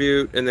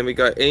attribute, and then we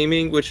got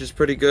aiming, which is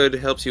pretty good.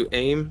 It helps you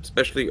aim,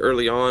 especially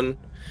early on.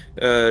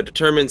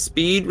 Determine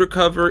speed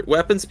recovery,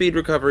 weapon speed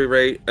recovery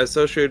rate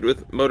associated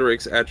with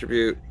motorics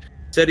attribute.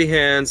 Steady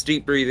hands,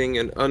 deep breathing,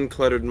 and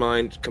uncluttered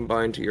mind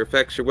combined to your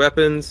effects your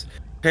weapons.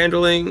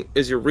 Handling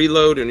is your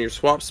reload and your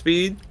swap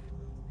speed.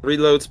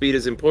 Reload speed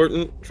is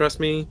important, trust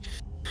me.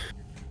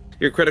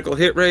 Your critical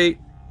hit rate,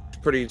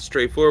 pretty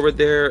straightforward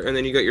there, and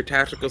then you got your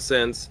tactical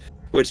sense,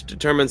 which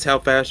determines how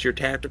fast your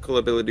tactical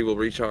ability will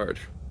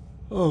recharge.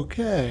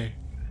 Okay.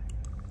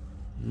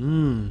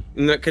 And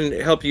that can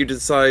help you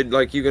decide,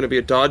 like, you're going to be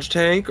a dodge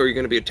tank, or you're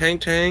going to be a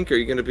tank, or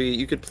you're going to be,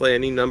 you could play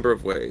any number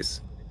of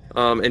ways.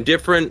 And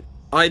different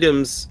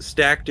items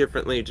stack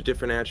differently to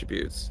different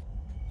attributes.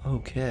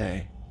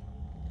 Okay.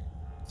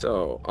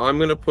 So, I'm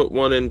going to put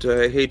one into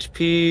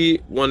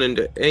HP, one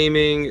into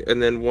aiming,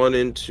 and then one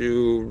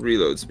into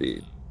reload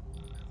speed.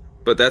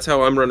 But that's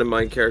how I'm running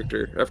my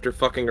character, after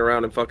fucking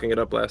around and fucking it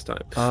up last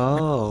time.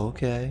 Oh,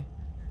 okay.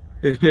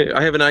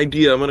 I have an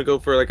idea. I'm going to go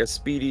for, like, a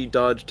speedy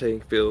dodge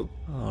tank build.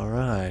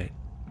 Alright.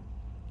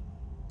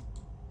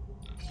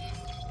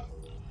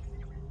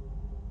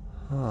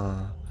 Huh.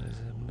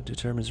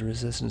 Determines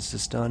resistance to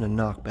stun and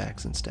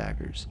knockbacks and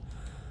staggers.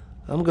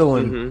 I'm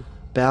going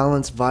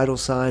balance, vital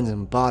signs,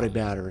 and body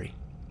battery.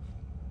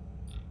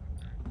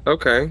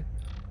 Okay.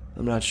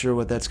 I'm not sure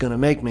what that's going to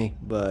make me,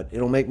 but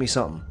it'll make me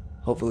something.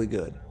 Hopefully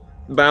good.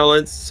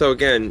 Balance. So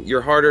again,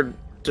 you're harder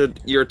to...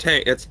 Your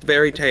tank. It's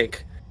very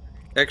tank.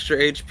 Extra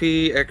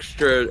HP,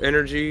 extra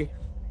energy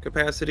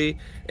capacity.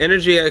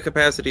 Energy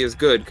capacity is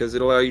good because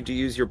it'll allow you to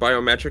use your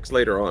biometrics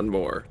later on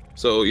more.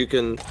 So you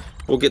can...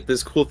 We'll get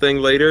this cool thing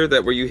later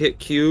that where you hit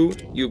Q,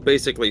 you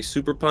basically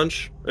super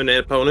punch an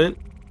opponent.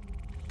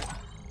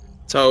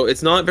 So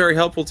it's not very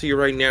helpful to you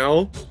right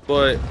now,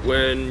 but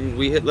when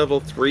we hit level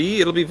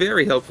 3, it'll be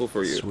very helpful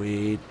for you.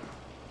 Sweet.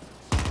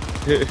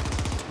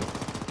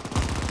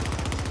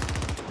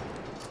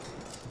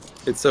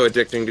 It's so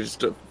addicting to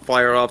just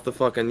fire off the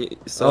fucking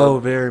sub. Oh,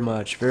 very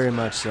much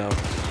so.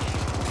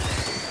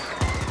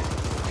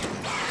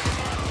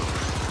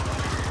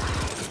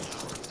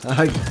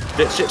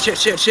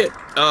 Shit.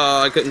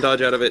 I couldn't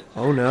dodge out of it.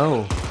 Oh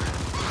no.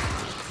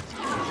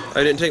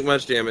 I didn't take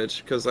much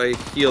damage because I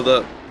healed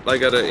up. I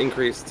got an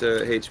increase to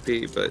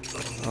HP, but...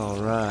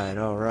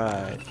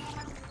 Alright.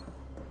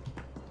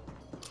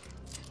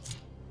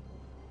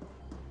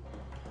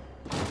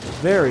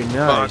 Very nice.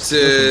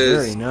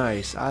 Boxes. Very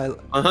nice.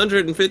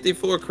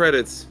 154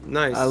 credits.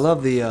 Nice. I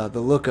love the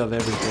look of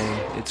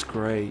everything. It's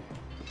great.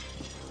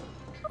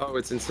 Oh,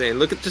 it's insane.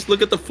 Just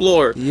look at the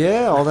floor.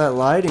 Yeah, all that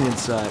lighting and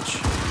such.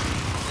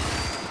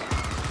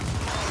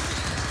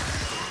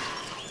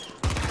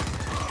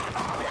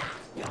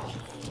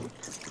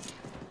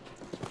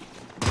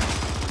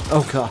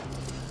 Oh god.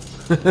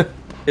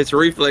 It's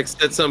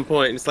reflexed at some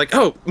point. It's like,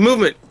 oh,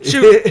 movement,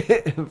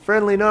 shoot.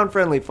 Friendly,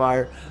 non-friendly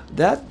fire.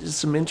 That is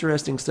some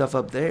interesting stuff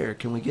up there.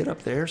 Can we get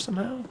up there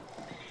somehow?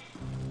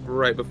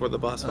 Right before the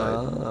boss fight.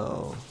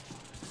 Oh.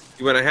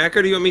 You want to hack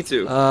or do you want me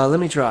to? Let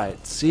me try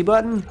it. C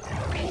button.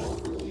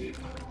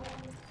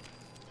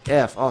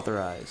 F,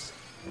 authorize.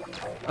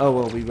 Oh,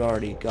 well, we've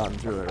already gotten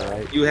through it,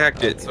 right? You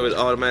hacked it, so it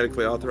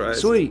automatically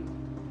authorized. Sweet.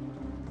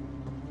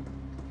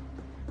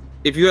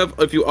 If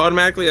you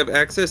automatically have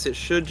access, it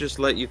should just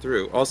let you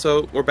through.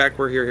 Also, we're back.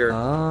 We're here.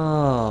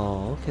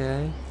 Oh,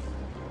 okay.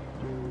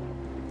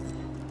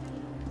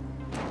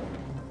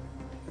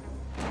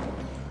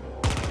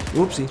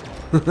 Whoopsie.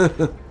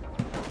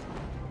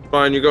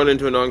 Fine, you're going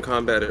into a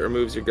non-combat. It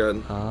removes your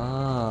gun.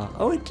 Ah.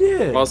 Oh, it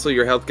did. Also,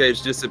 your health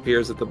gauge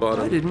disappears at the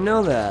bottom. I didn't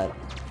know that.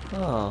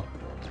 Oh.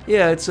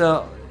 Yeah, it's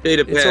Data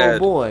it's pad.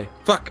 old boy.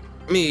 Fuck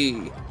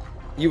me.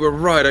 You were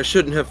right. I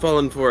shouldn't have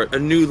fallen for it. A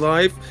new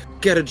life,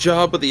 get a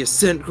job with the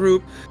Ascent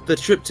group, the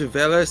trip to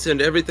Veles,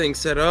 and everything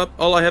set up.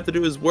 All I have to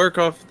do is work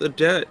off the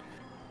debt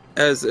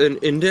as an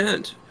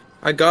indent.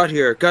 I got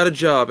here, got a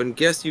job, and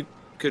guess you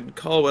could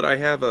call what I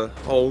have a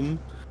home,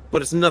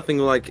 but it's nothing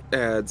like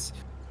ads.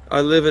 I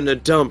live in a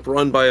dump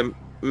run by a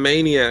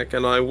maniac,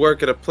 and I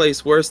work at a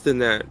place worse than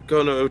that.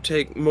 Gonna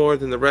take more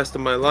than the rest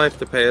of my life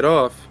to pay it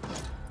off.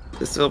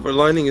 The silver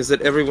lining is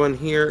that everyone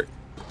here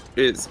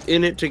is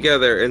in it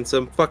together in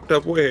some fucked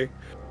up way.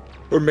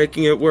 We're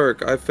making it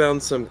work. I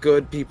found some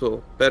good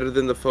people, better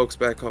than the folks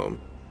back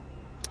home.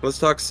 Let's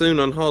talk soon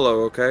on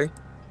Holo, okay?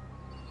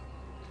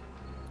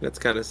 That's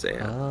kind of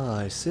sad. Ah,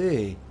 I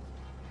see.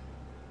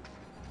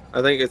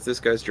 I think it's this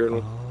guy's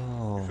journal.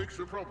 Oh. Fix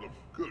the problem.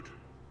 Good.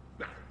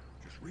 Now,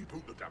 just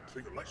reboot the damn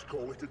thing and let's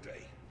call it a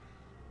day.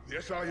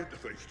 The SI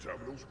interface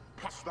terminal's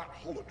past that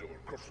hollow door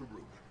across the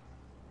room.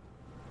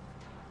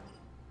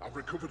 I've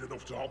recovered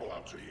enough to hobble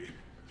out to you.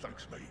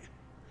 Thanks, mate.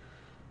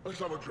 Let's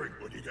have a drink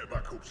when you get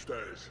back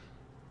upstairs.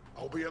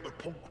 I'll be at the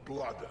Punk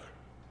Bladder.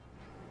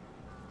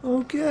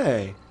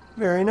 Okay.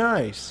 Very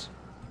nice.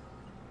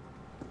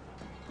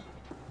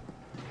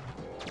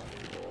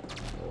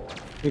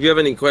 If you have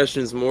any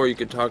questions more, you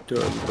could talk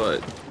to him,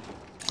 but...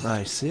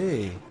 I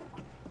see.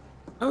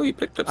 Oh, you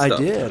picked up I stuff.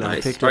 did. Nice.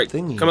 I picked All up right,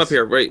 thingies. come up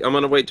here. Wait, I'm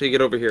gonna wait till you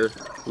get over here.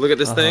 Look at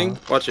this thing.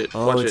 Watch it.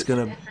 Oh, Watch it's it.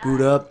 gonna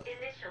boot up.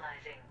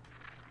 Initializing.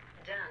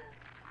 Done.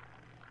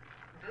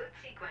 Boot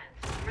sequence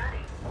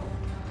running.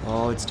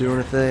 Oh, it's doing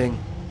a thing.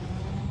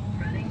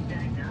 Running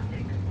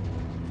diagnostics.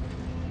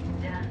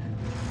 Done.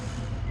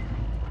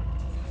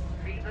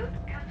 Reboot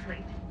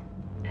complete.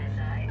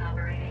 SI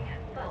operating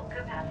at full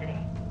capacity.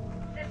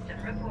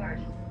 System report.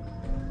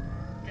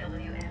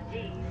 WMD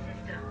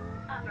system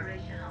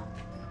operational.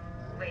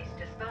 Waste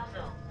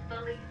disposal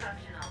fully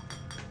functional.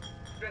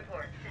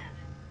 Report sent.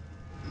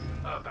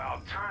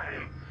 About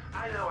time.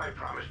 I know I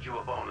promised you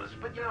a bonus,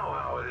 but you know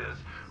how it is.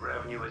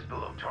 Revenue is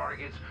below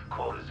targets,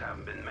 quotas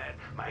haven't been met,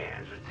 my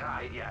hands are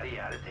tied, yada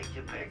yada, take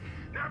your pick.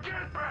 Now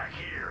get back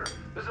here!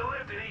 There's a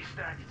lift in East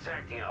Stack that's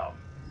acting up.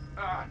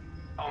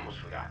 Almost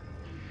forgot.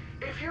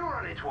 If you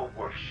run into a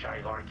work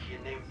Shylar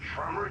kid named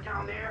Trummer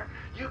down there,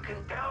 you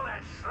can tell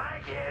that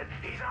slackhead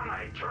he's on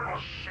my eternal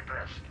shit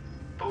list.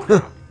 Boot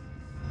up.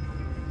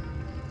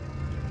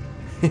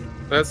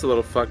 That's a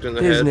little fucked in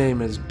the His head.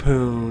 name is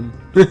Poon.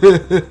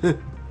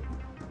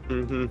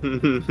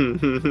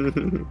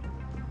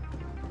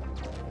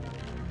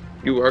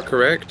 You are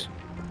correct.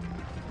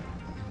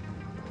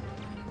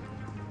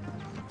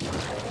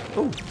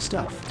 Oh,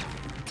 stuff.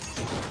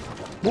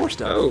 More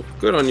stuff. Oh,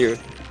 good on you.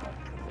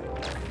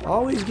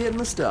 Always getting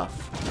the stuff.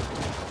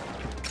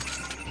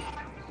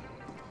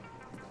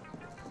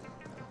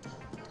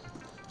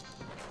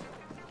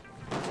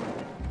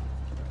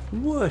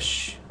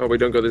 Whoosh. Oh, we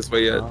don't go this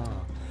way yet.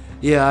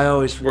 Yeah, I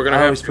always We're gonna I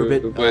have always to,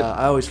 forget but-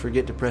 I always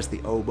forget to press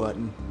the O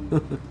button.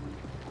 Attention.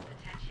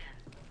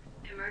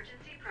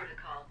 Emergency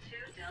protocol 2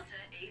 Delta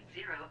 80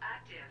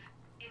 active.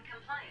 In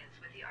compliance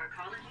with the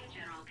Arcology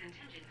General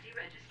Contingency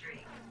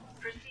Registry.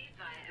 Proceed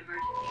via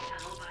emergency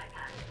tunnel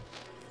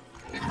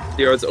bypass.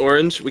 You know, it's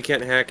orange. We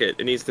can't hack it.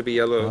 It needs to be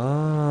yellow.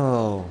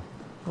 Oh.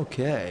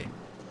 Okay.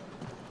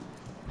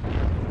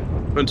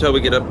 Until we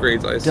get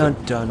upgrades, I Dun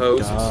suppose. dun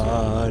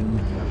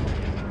dun.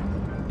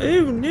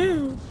 Oh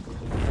no.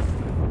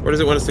 Where does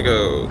it want us to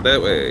go?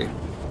 That way.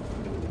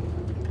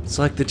 It's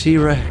like the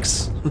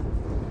T-Rex.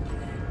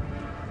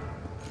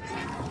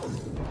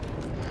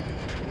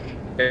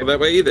 Okay, that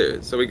way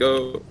either. So we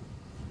go.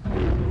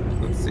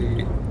 Let's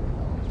see.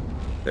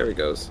 There he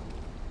goes.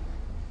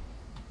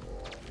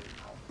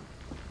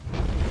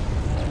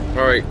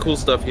 Alright, cool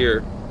stuff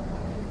here.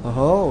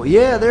 Oh,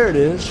 yeah, there it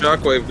is.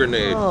 Shockwave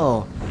grenade.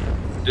 Oh.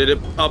 Did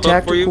it pop up for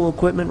Tactical you?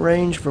 equipment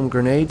range from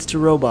grenades to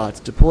robots.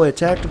 Deploy a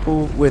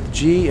tactical with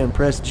G and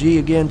press G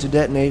again to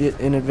detonate it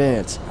in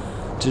advance.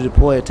 To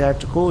deploy a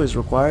tactical is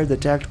required the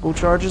tactical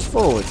charge is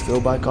full. It's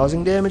filled by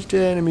causing damage to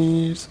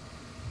enemies.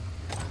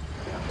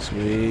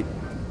 Sweet.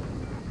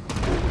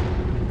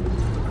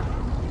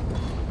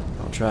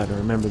 I'll try to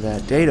remember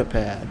that data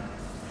pad.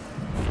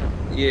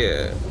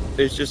 Yeah.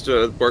 It's just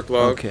a work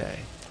log. Okay.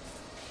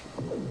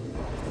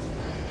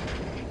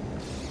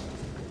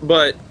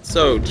 But,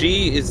 so,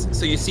 G is,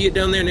 so you see it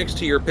down there next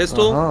to your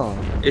pistol?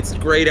 It's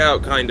grayed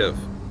out, kind of.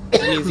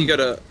 It means you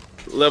gotta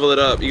level it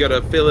up. You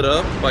gotta fill it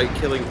up by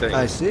killing things.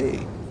 I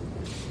see.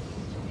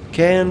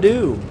 Can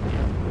do.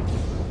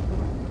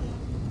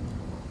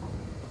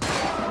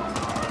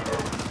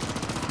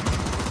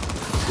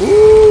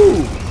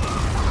 Ooh!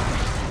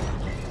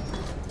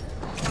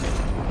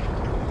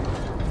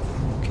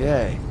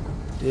 Okay.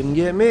 Didn't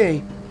get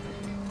me.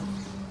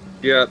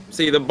 Yeah,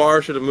 see, the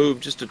bar should have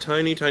moved just a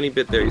tiny, tiny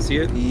bit there. You see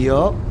it?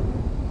 Yup.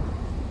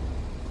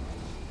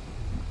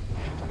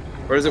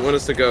 Where does it want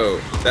us to go?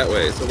 That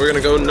way. So we're gonna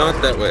go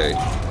not that way.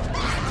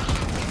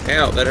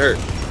 Ow, that hurt.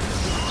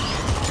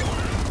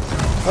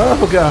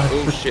 Oh god.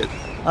 Oh shit.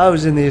 I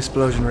was in the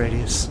explosion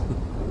radius.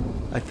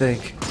 I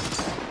think.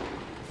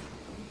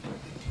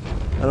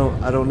 I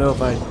don't know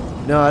if I...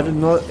 No, I didn't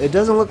know. It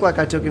doesn't look like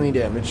I took any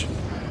damage.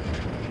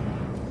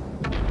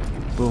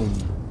 Boom.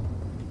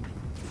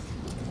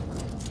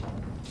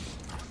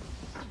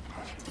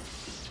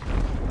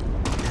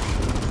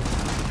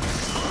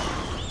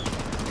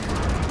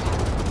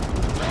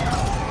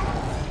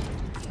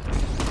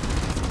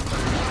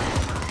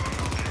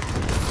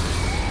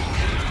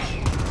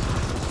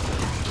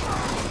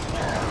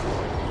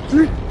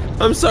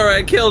 I'm sorry,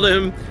 I killed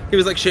him. He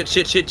was like shit,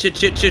 shit, shit, shit,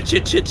 shit, shit,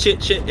 shit, shit,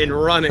 shit, shit, and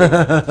running.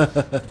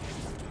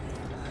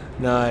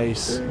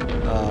 Nice.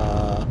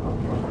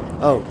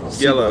 Oh.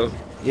 Yellow. Seabrook.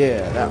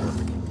 Yeah, that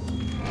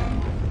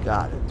one.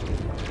 Got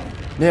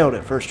it. Nailed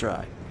it first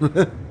try.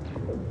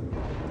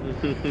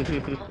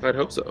 I'd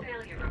hope so.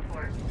 Failure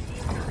report.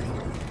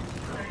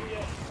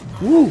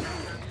 38. Woo!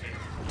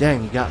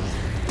 Dang, you got me.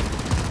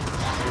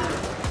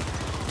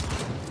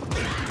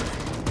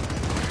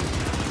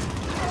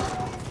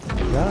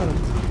 Got him.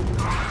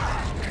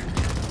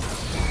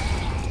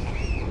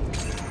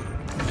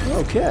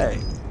 Okay.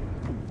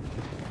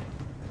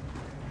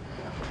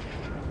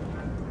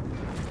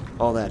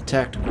 All that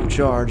tactical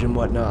charge and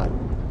whatnot.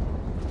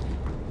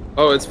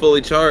 Oh, it's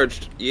fully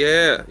charged.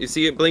 Yeah. You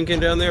see it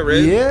blinking down there,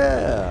 red?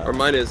 Yeah. Or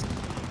mine is.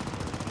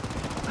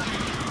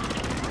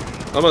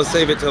 I'm gonna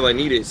save it till I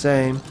need it.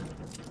 Same.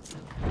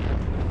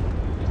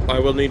 I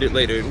will need it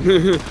later.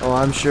 Oh,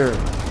 I'm sure.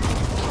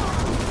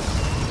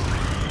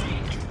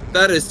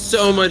 That is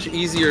so much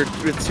easier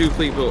with 2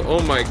 people.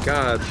 Oh my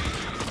god.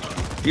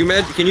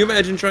 Can you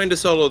imagine trying to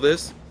solo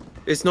this?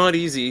 It's not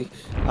easy.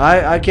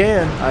 I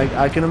can.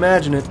 I can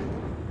imagine it.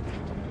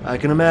 I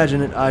can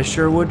imagine it. I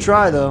sure would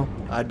try, though.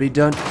 I'd be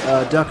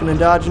ducking and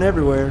dodging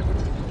everywhere.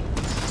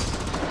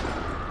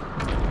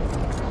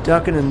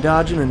 Ducking and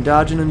dodging and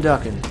dodging and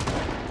ducking.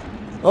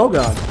 Oh,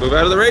 God. Move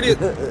out of the radius.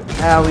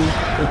 Owie.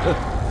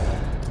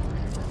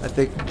 I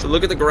think... So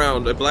look at the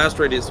ground. A blast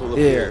radius will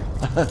appear.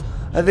 Yeah.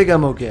 I think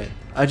I'm okay.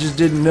 I just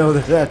didn't know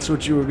that that's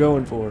what you were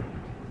going for.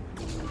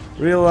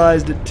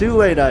 Realized it too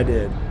late, I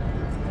did.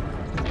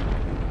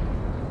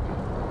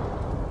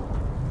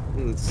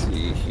 Let's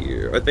see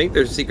here. I think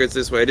there's secrets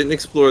this way. I didn't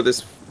explore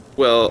this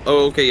well.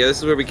 Oh, okay, yeah, this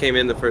is where we came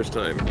in the first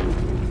time.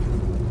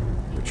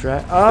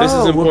 Oh, this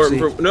is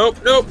important whoopsie. for... Nope.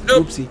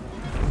 Oopsie.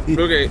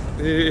 Okay,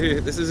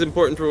 this is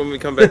important for when we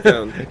come back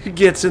down.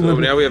 Gets in so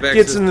the, now we have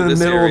gets in the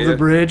middle area. of the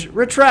bridge.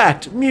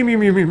 Retract.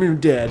 Mew,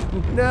 dead.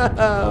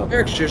 No.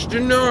 Access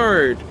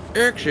denied.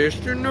 Access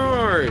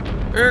denied.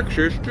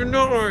 Access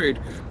denied.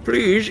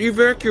 Please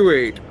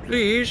evacuate.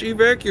 Please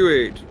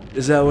evacuate.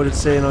 Is that what it's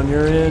saying on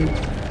your end?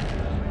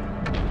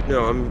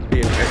 No, I'm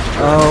being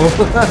extra. Oh.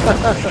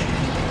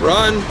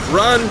 Run.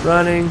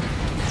 Running.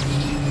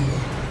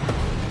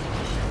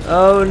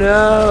 Oh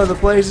no, the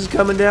place is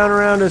coming down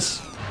around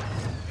us.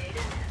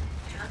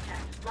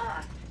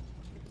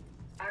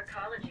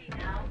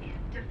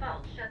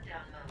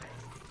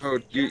 Oh,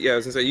 yeah, I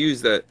was gonna say,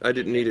 use that. I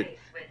didn't need it.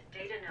 With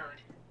data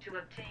node to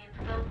obtain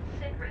full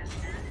sig rest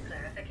and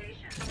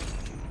clarification.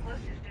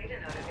 Closest data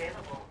node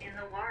available in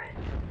the warrant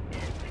is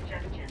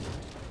suggestion.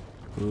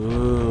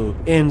 Ooh,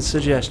 in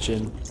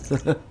suggestion.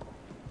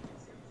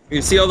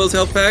 You see all those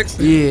health packs?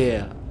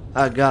 Yeah,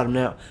 I got them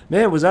now.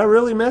 Man, was I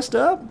really messed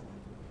up?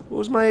 What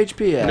was my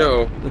HP at?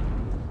 No.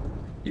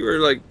 You were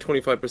like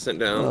 25%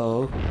 down.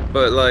 Oh.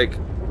 But like,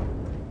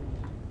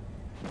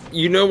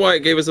 you know why it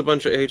gave us a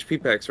bunch of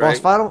HP packs,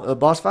 right?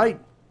 Boss fight?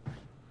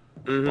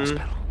 Mm-hmm. Boss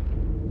battle.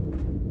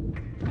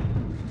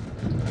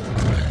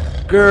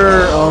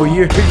 Grr, oh,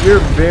 you're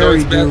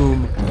very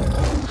doomed.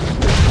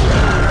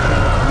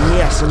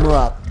 Yes, I'm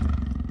up.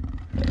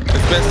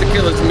 It's best to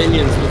kill his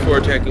minions before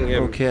attacking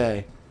him.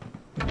 Okay.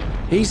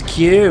 He's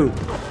cute.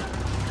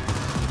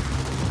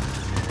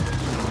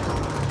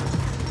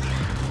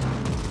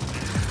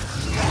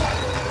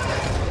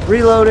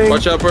 Reloading.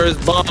 Watch out for his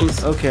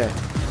bombs. Okay.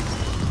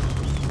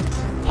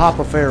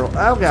 Papa Feral.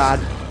 Oh god.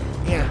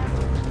 Yeah.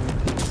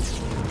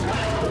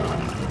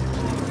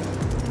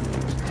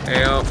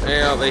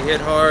 Ow, they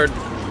hit hard.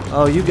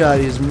 Oh, you got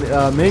his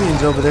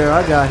minions over there.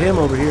 I got him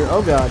over here.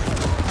 Oh god.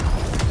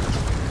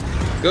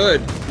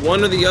 Good.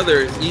 One or the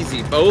other is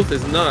easy. Both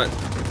is not.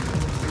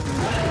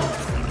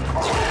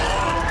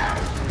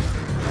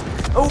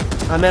 Oh,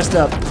 I messed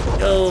up.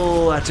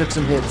 Oh, I took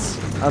some hits.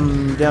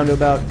 I'm down to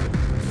about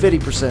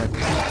 50%.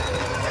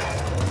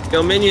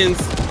 Kill minions.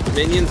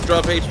 Minions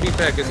drop HP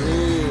packets.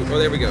 Ooh. Oh,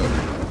 there we go.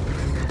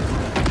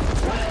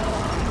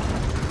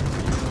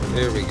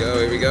 Here we go.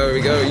 Here we go. Here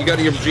we go. You got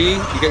your G? You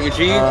got your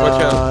G?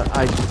 Watch out.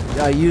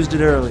 I used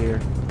it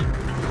earlier.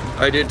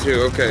 I did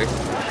too. Okay.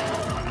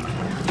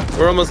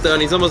 We're almost done.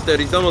 He's almost dead.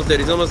 He's almost dead.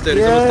 He's almost dead.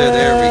 He's almost dead.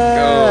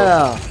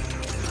 There we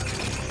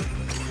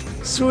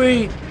go.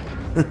 Sweet.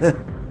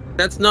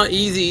 That's not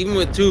easy, even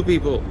with 2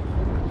 people.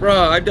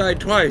 Bruh, I died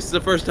twice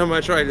the first time I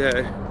tried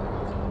that.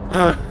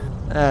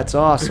 That's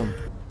awesome.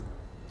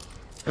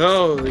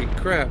 Holy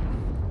crap.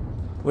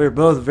 We're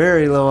both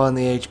very low on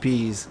the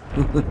HPs.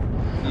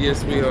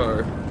 Yes, we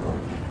are.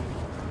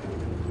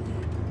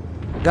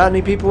 Got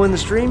any people in the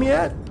stream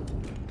yet?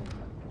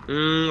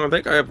 I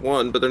think I have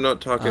 1, but they're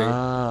not talking.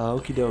 Ah,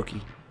 okie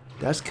dokie.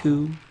 That's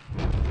cool.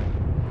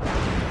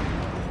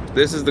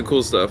 This is the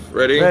cool stuff.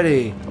 Ready?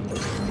 Ready.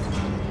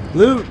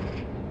 Loot.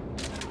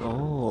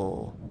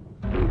 Oh.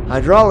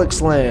 Hydraulic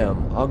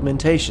slam.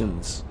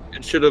 Augmentations.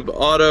 It should have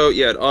auto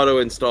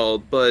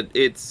installed, but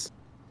it's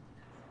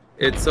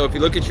so if you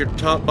look at your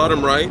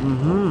bottom right,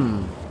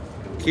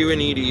 Q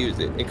and E to use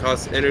it. It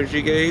costs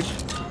energy gauge.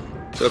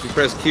 So if you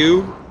press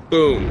Q,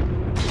 boom,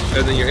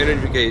 and then your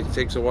energy gauge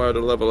takes a while to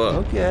level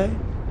up. Okay.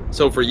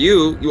 So for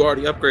you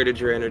already upgraded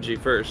your energy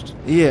first.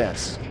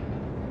 Yes.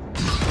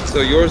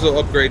 So yours will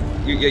upgrade.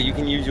 You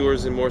can use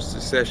yours in more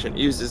succession.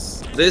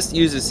 This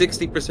uses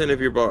 60% of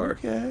your bar.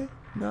 Okay,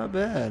 not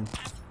bad.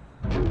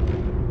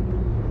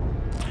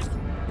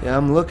 Yeah,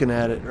 I'm looking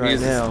at it right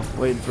now,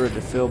 waiting for it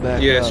to fill back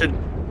up. Yeah, it should.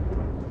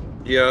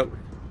 Yeah.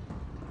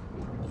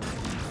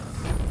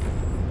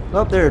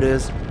 Oh, there it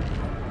is.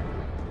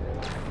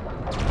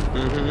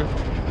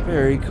 Mm-hmm.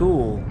 Very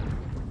cool.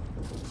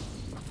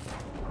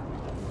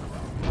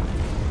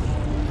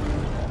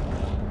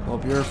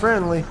 Hope you're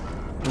friendly.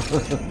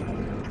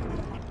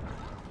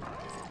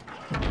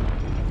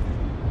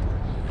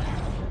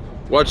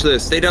 Watch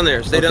this. Stay down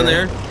there. Stay down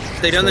there.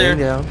 Stay down there.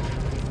 Down.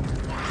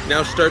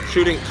 Now start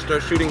shooting.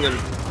 Start shooting them.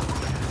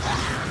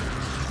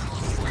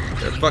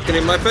 They're fucking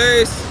in my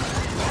face.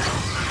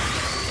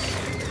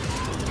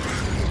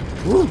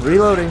 Woo,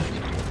 reloading.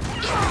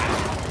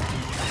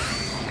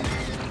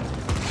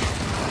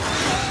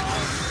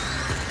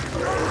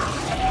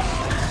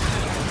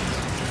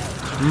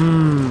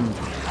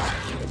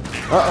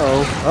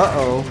 Uh-oh.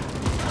 Uh-oh.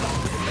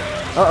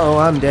 Uh-oh,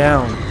 I'm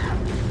down.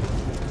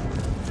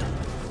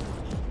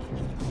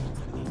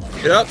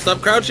 Get up!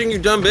 Stop crouching, you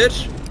dumb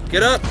bitch!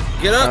 Get up!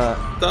 Get up!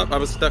 Stop! I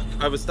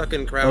was stuck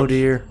in crouch. Oh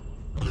dear.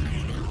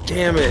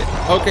 Damn it!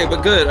 Okay,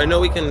 but good. I know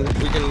we can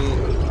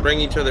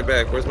bring each other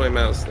back. Where's my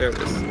mouse? There it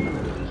is.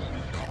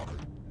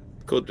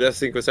 Cool death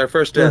sequence. Our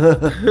first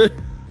death.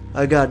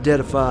 I got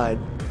deadified.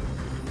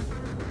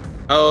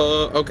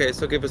 Oh, okay.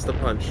 So give us the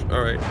punch.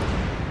 All right.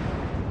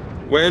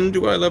 When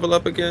do I level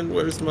up again?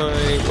 What's my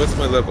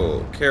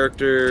level?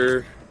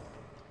 Character.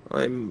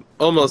 I'm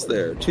almost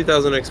there.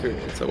 2,000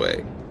 experience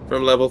away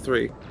from level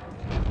 3.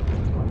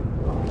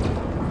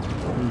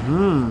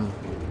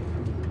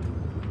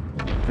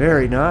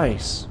 Very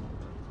nice.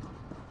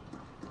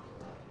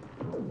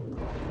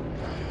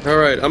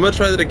 Alright, I'm gonna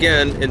try that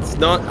again. It's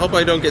not. Hope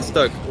I don't get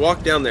stuck.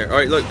 Walk down there.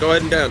 Alright, look, go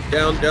ahead and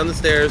down the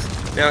stairs.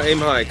 Now aim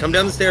high. Come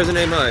down the stairs and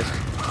aim high.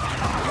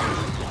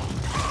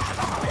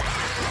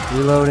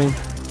 Reloading.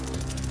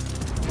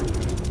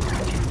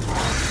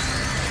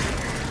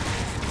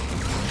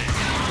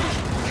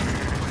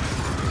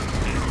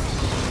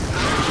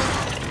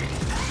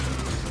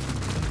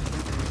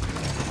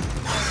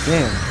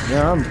 Damn,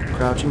 now I'm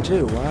crouching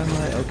too. Why am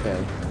I?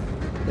 Okay.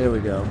 There we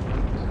go.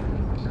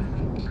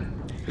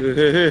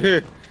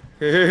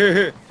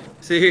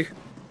 See?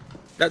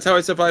 That's how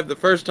I survived the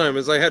first time,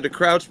 is I had to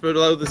crouch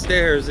below the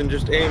stairs and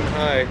just aim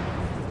high.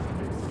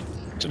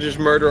 To just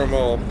murder them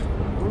all.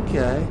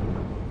 Okay.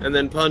 And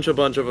then punch a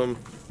bunch of them.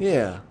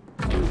 Yeah.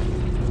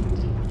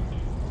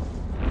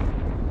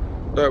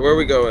 Alright, where are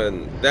we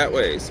going? That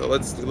way. So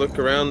let's look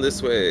around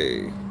this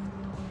way.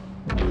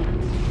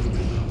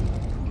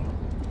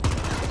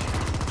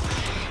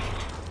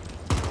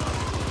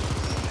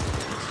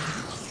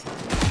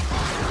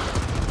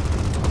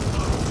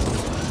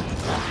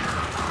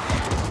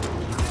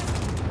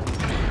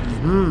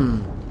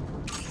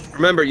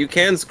 Remember, you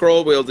can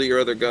scroll wheel to your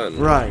other gun.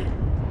 Right.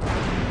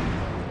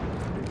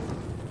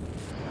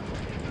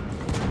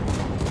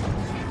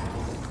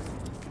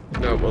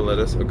 No, it won't let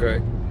us.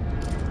 Okay.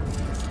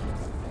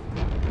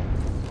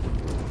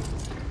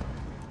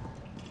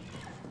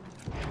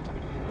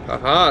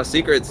 Haha,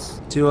 secrets.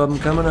 2 of them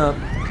coming up.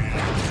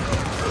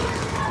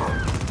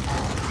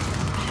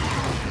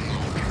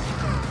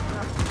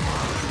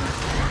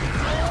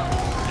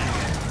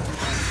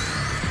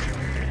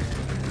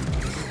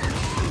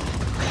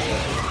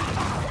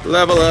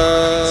 Level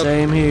up.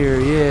 Same here,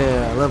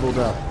 yeah, leveled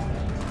up.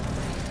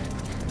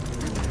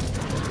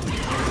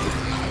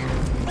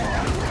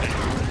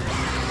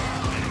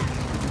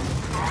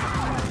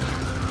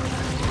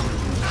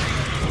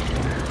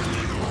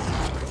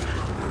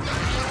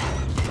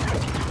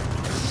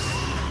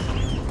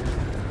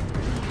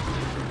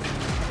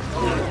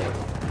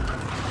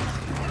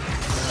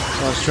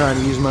 I was trying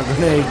to use my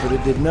grenade, but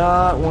it did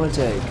not want to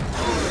take.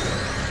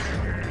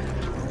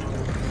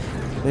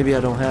 Maybe I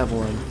don't have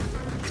one.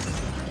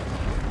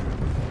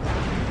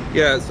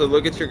 Yeah, so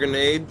look at your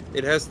grenade.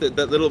 It has that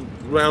little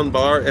round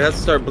bar. It has to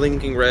start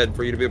blinking red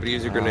for you to be able to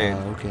use your grenade.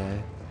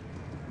 Okay.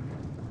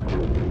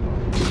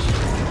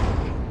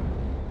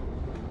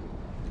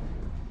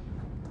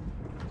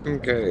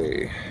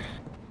 Okay.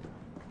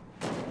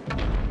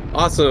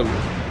 Awesome.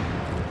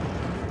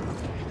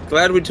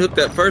 Glad we took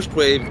that first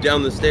wave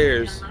down the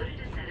stairs. Downloaded a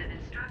set of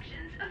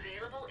instructions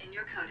available in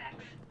your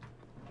codex.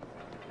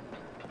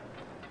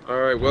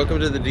 Alright, welcome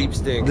to the deep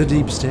stink. The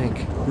deep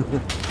stink.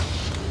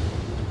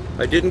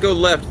 I didn't go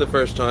left the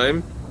first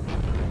time.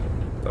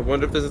 I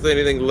wonder if there's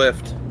anything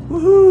left.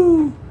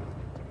 Woohoo!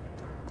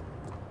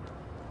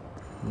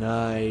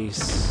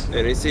 Nice.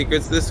 Any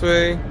secrets this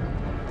way?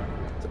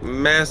 It's a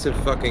massive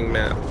fucking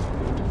map.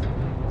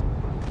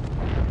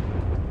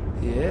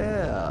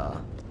 Yeah.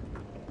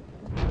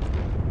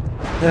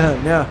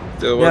 Now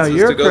Still wants us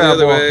you're to go the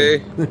other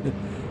way.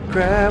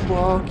 Crab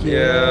walk,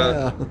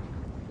 yeah.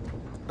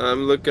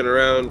 I'm looking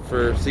around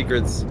for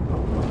secrets.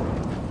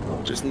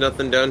 Just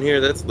nothing down here.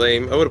 That's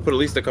lame. I would have put at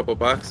least a couple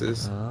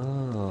boxes.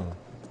 Oh.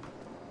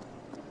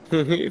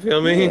 You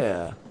feel me?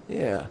 Yeah,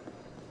 yeah.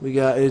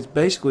 It's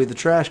basically the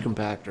trash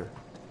compactor.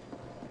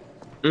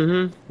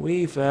 Mm-hmm.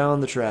 We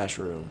found the trash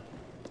room.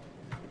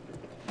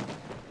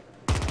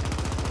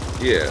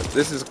 Yeah,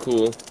 this is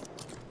cool.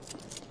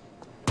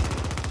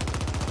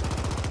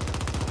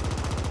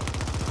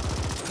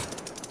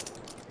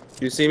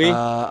 You see me?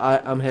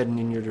 I'm heading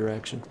in your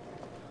direction.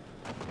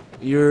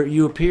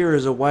 You appear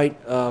as a white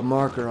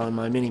marker on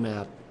my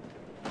mini-map.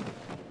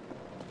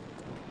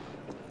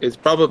 It's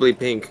probably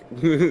pink.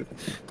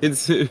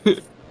 It's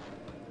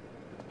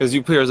because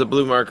you appear as a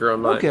blue marker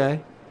on mine.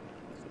 Okay.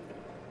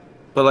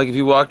 But like if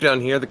you walk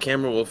down here, the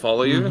camera will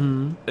follow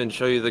you and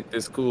show you like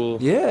this cool.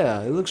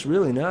 Yeah, it looks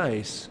really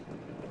nice.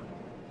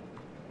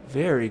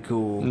 Very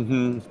cool.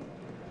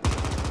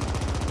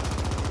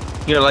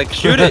 You're like,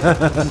 shoot it.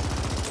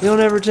 You'll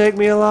never take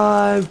me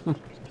alive.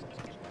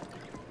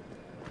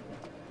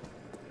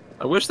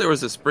 I wish there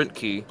was a sprint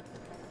key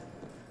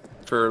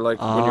for like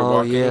when you're Oh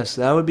walking. yes,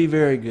 that would be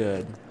very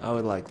good. I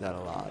would like that a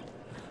lot.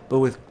 But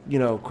with, you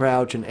know,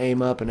 crouch and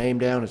aim up and aim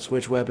down and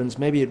switch weapons,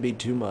 maybe it'd be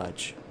too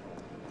much.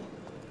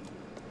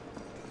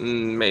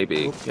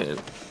 Maybe.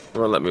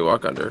 Won't let me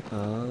walk under.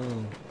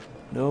 Oh.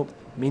 Nope.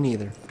 Me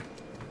neither.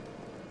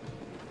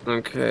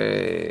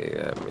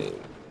 Okay, I mean...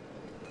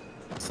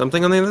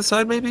 Something on the other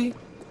side, maybe?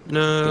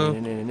 No.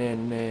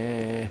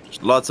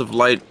 Just lots of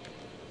light.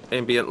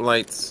 Ambient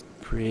lights.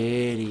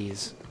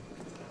 Pretties.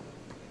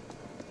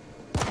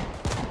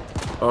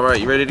 Alright,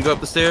 you ready to go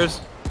up the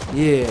stairs?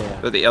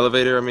 Yeah. Or the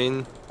elevator, I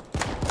mean.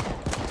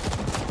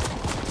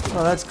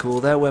 Oh, that's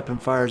cool. That weapon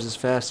fires as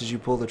fast as you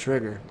pull the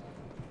trigger.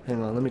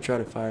 Hang on, let me try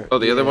to fire it. Oh,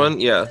 the other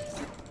one? Yeah.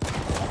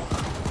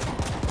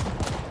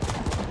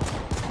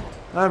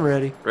 I'm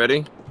ready.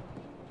 Ready?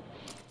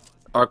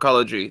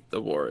 Arcology, the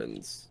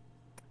Warrens.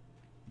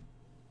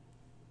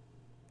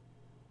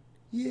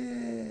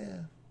 Yeah.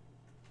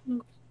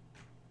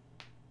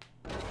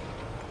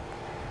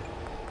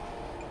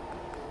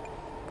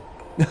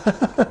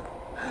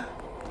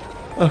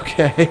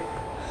 Okay.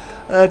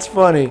 That's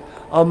funny.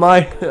 On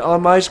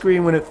my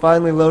screen when it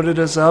finally loaded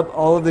us up,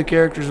 all of the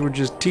characters were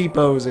just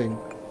T-posing.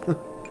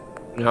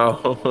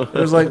 No. It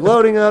was like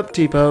loading up,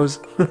 T-pose.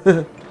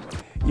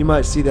 You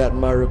might see that in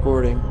my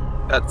recording.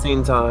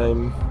 Cutscene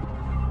time.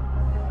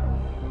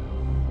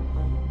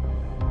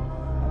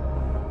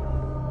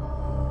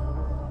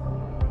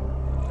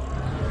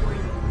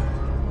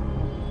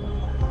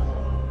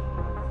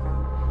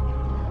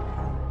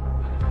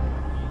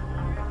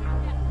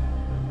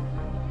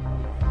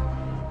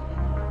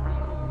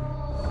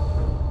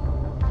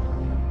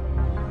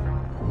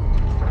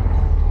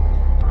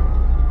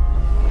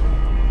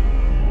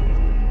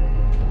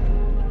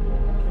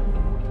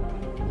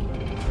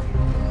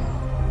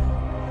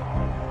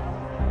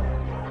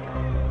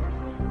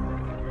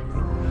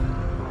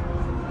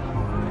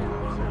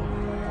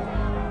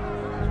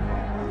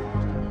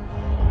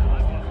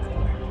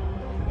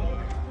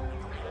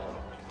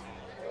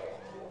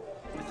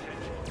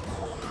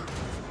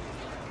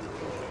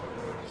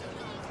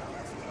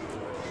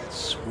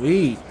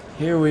 Sweet.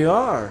 Here we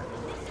are.